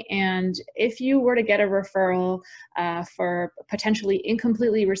cystectomy? And if you were to get a referral for potentially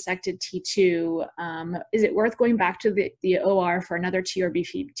incompletely resected T2, is it worth going back to the OR for another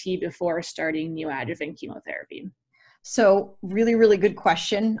TURBT before starting neoadjuvant chemotherapy? So really, really good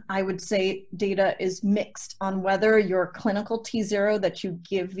question. I would say data is mixed on whether your clinical T0 that you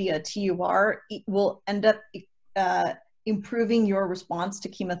give via TUR will end up improving your response to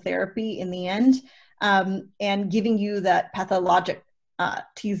chemotherapy in the end, and giving you that pathologic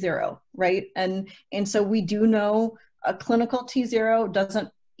T0, right? And so we do know a clinical T0 doesn't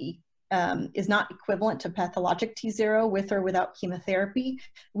is not equivalent to pathologic T0 with or without chemotherapy.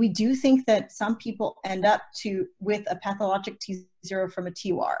 We do think that some people end up with a pathologic T0 from a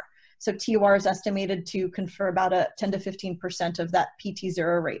TUR. So TUR is estimated to confer about a 10 to 15% of that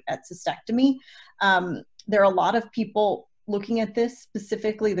PT0 rate at cystectomy. There are a lot of people looking at this,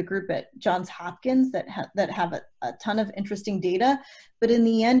 specifically the group at Johns Hopkins that have a ton of interesting data. But in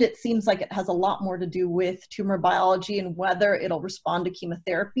the end, it seems like it has a lot more to do with tumor biology and whether it'll respond to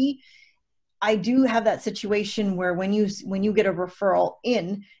chemotherapy. I do have that situation where when you get a referral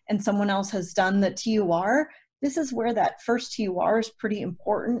in and someone else has done the TUR, this is where that first TUR is pretty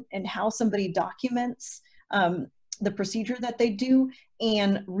important, and how somebody documents the procedure that they do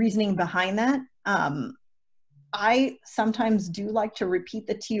and reasoning behind that. I sometimes do like to repeat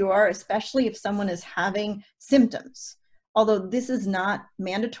the TUR, especially if someone is having symptoms. Although this is not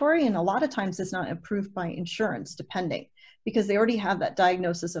mandatory, and a lot of times it's not approved by insurance, depending, because they already have that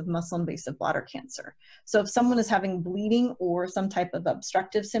diagnosis of muscle-invasive bladder cancer. So if someone is having bleeding or some type of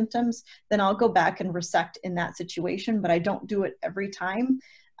obstructive symptoms, then I'll go back and resect in that situation, but I don't do it every time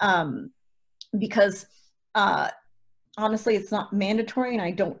because honestly, it's not mandatory, and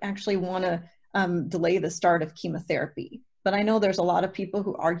I don't actually want to delay the start of chemotherapy. But I know there's a lot of people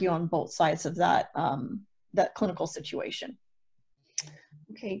who argue on both sides of that, that clinical situation.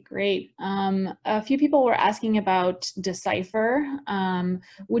 Okay, great. A few people were asking about Decipher.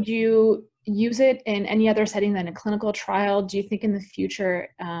 Would you use it in any other setting than a clinical trial? Do you think in the future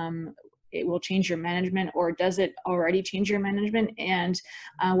it will change your management, or does it already change your management? And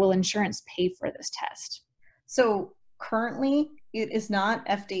will insurance pay for this test? So currently it is not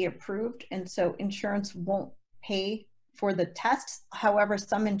FDA approved, and so insurance won't pay for the tests. However,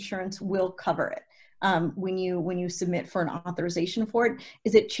 some insurance will cover it. When you submit for an authorization for it.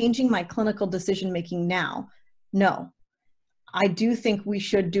 Is it changing my clinical decision making now? No. I do think we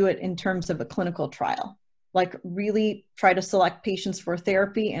should do it in terms of a clinical trial, like really try to select patients for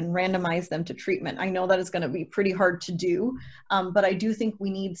therapy and randomize them to treatment. I know that is going to be pretty hard to do, but I do think we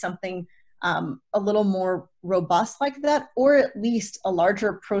need something a little more robust like that, or at least a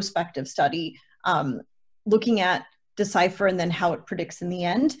larger prospective study looking at Decipher and then how it predicts in the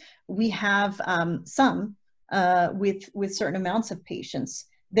end. We have some with certain amounts of patients.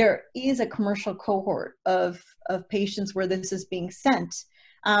 There is a commercial cohort of patients where this is being sent.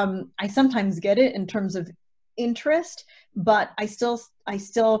 I sometimes get it in terms of interest, but I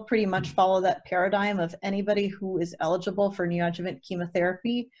still pretty much follow that paradigm of anybody who is eligible for neoadjuvant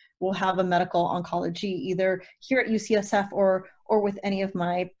chemotherapy will have a medical oncology either here at UCSF or with any of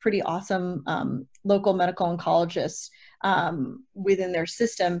my pretty awesome local medical oncologists within their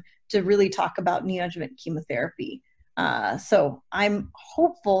system to really talk about neoadjuvant chemotherapy. So I'm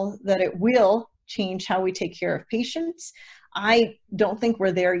hopeful that it will change how we take care of patients. I don't think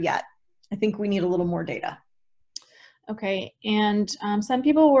we're there yet. I think we need a little more data. Okay, and some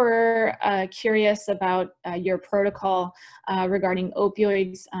people were curious about your protocol regarding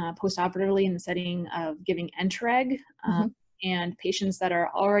opioids postoperatively in the setting of giving Entereg and patients that are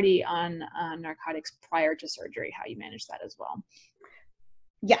already on narcotics prior to surgery, how you manage that as well.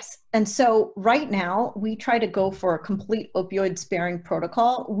 Yes, and so right now we try to go for a complete opioid sparing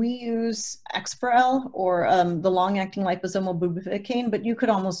protocol. We use Exparel or the long-acting liposomal bupivacaine, but you could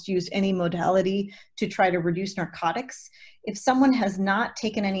almost use any modality to try to reduce narcotics. If someone has not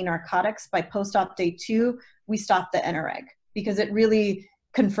taken any narcotics by post-op day 2, we stop the Entereg because it really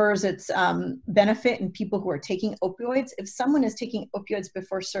confers its benefit in people who are taking opioids. If someone is taking opioids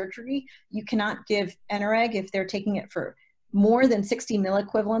before surgery, you cannot give Entereg if they're taking it for more than 60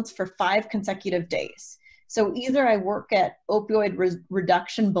 milliequivalents for 5 consecutive days. So either I work at opioid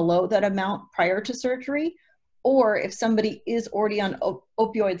reduction below that amount prior to surgery, or if somebody is already on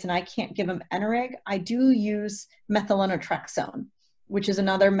opioids and I can't give them Entereg, I do use methylenotretexone, which is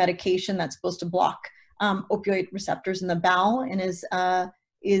another medication that's supposed to block opioid receptors in the bowel and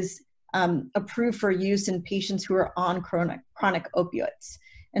is approved for use in patients who are on chronic opioids.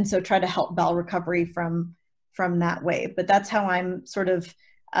 And so try to help bowel recovery from that way. But that's how I'm sort of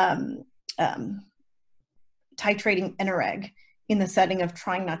titrating Entereg in the setting of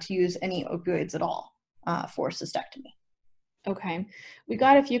trying not to use any opioids at all for cystectomy. Okay. We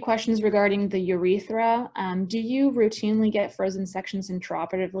got a few questions regarding the urethra. Do you routinely get frozen sections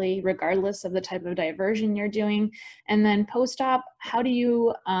intraoperatively, regardless of the type of diversion you're doing? And then post-op, how do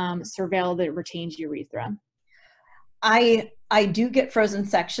you surveil the retained urethra? I do get frozen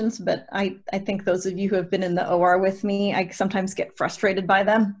sections, but I think those of you who have been in the OR with me, I sometimes get frustrated by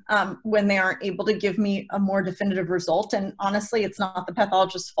them when they aren't able to give me a more definitive result. And honestly, it's not the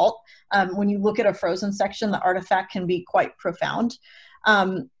pathologist's fault. When you look at a frozen section, the artifact can be quite profound.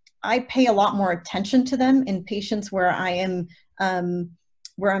 I pay a lot more attention to them in patients where I'm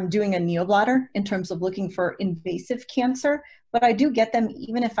doing a neobladder in terms of looking for invasive cancer, but I do get them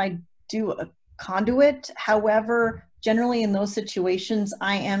even if I do a conduit. However, generally in those situations,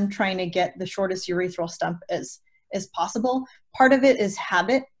 I am trying to get the shortest urethral stump as possible. Part of it is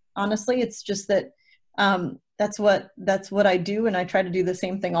habit, honestly. It's just that that's what I do, and I try to do the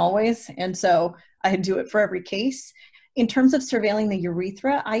same thing always, and so I do it for every case. In terms of surveilling the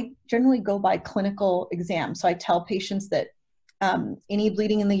urethra, I generally go by clinical exam. So I tell patients that any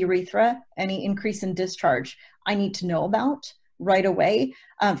bleeding in the urethra, any increase in discharge, I need to know about right away.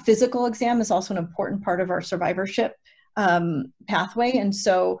 Physical exam is also an important part of our survivorship pathway. And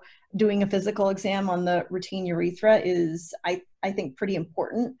so doing a physical exam on the routine urethra is, I think, pretty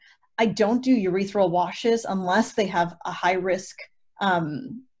important. I don't do urethral washes unless they have a high risk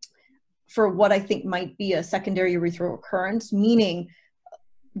for what I think might be a secondary urethral recurrence, meaning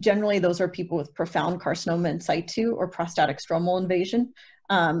generally those are people with profound carcinoma in situ or prostatic stromal invasion.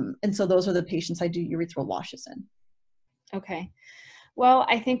 And so those are the patients I do urethral washes in. Okay. Well,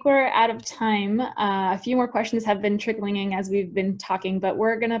 I think we're out of time. A few more questions have been trickling in as we've been talking, but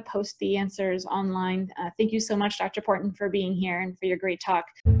we're going to post the answers online. Thank you so much, Dr. Porton, for being here and for your great talk.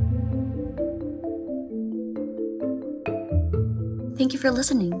 Thank you for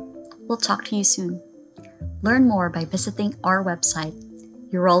listening. We'll talk to you soon. Learn more by visiting our website,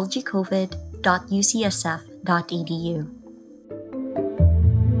 urologycovid.ucsf.edu.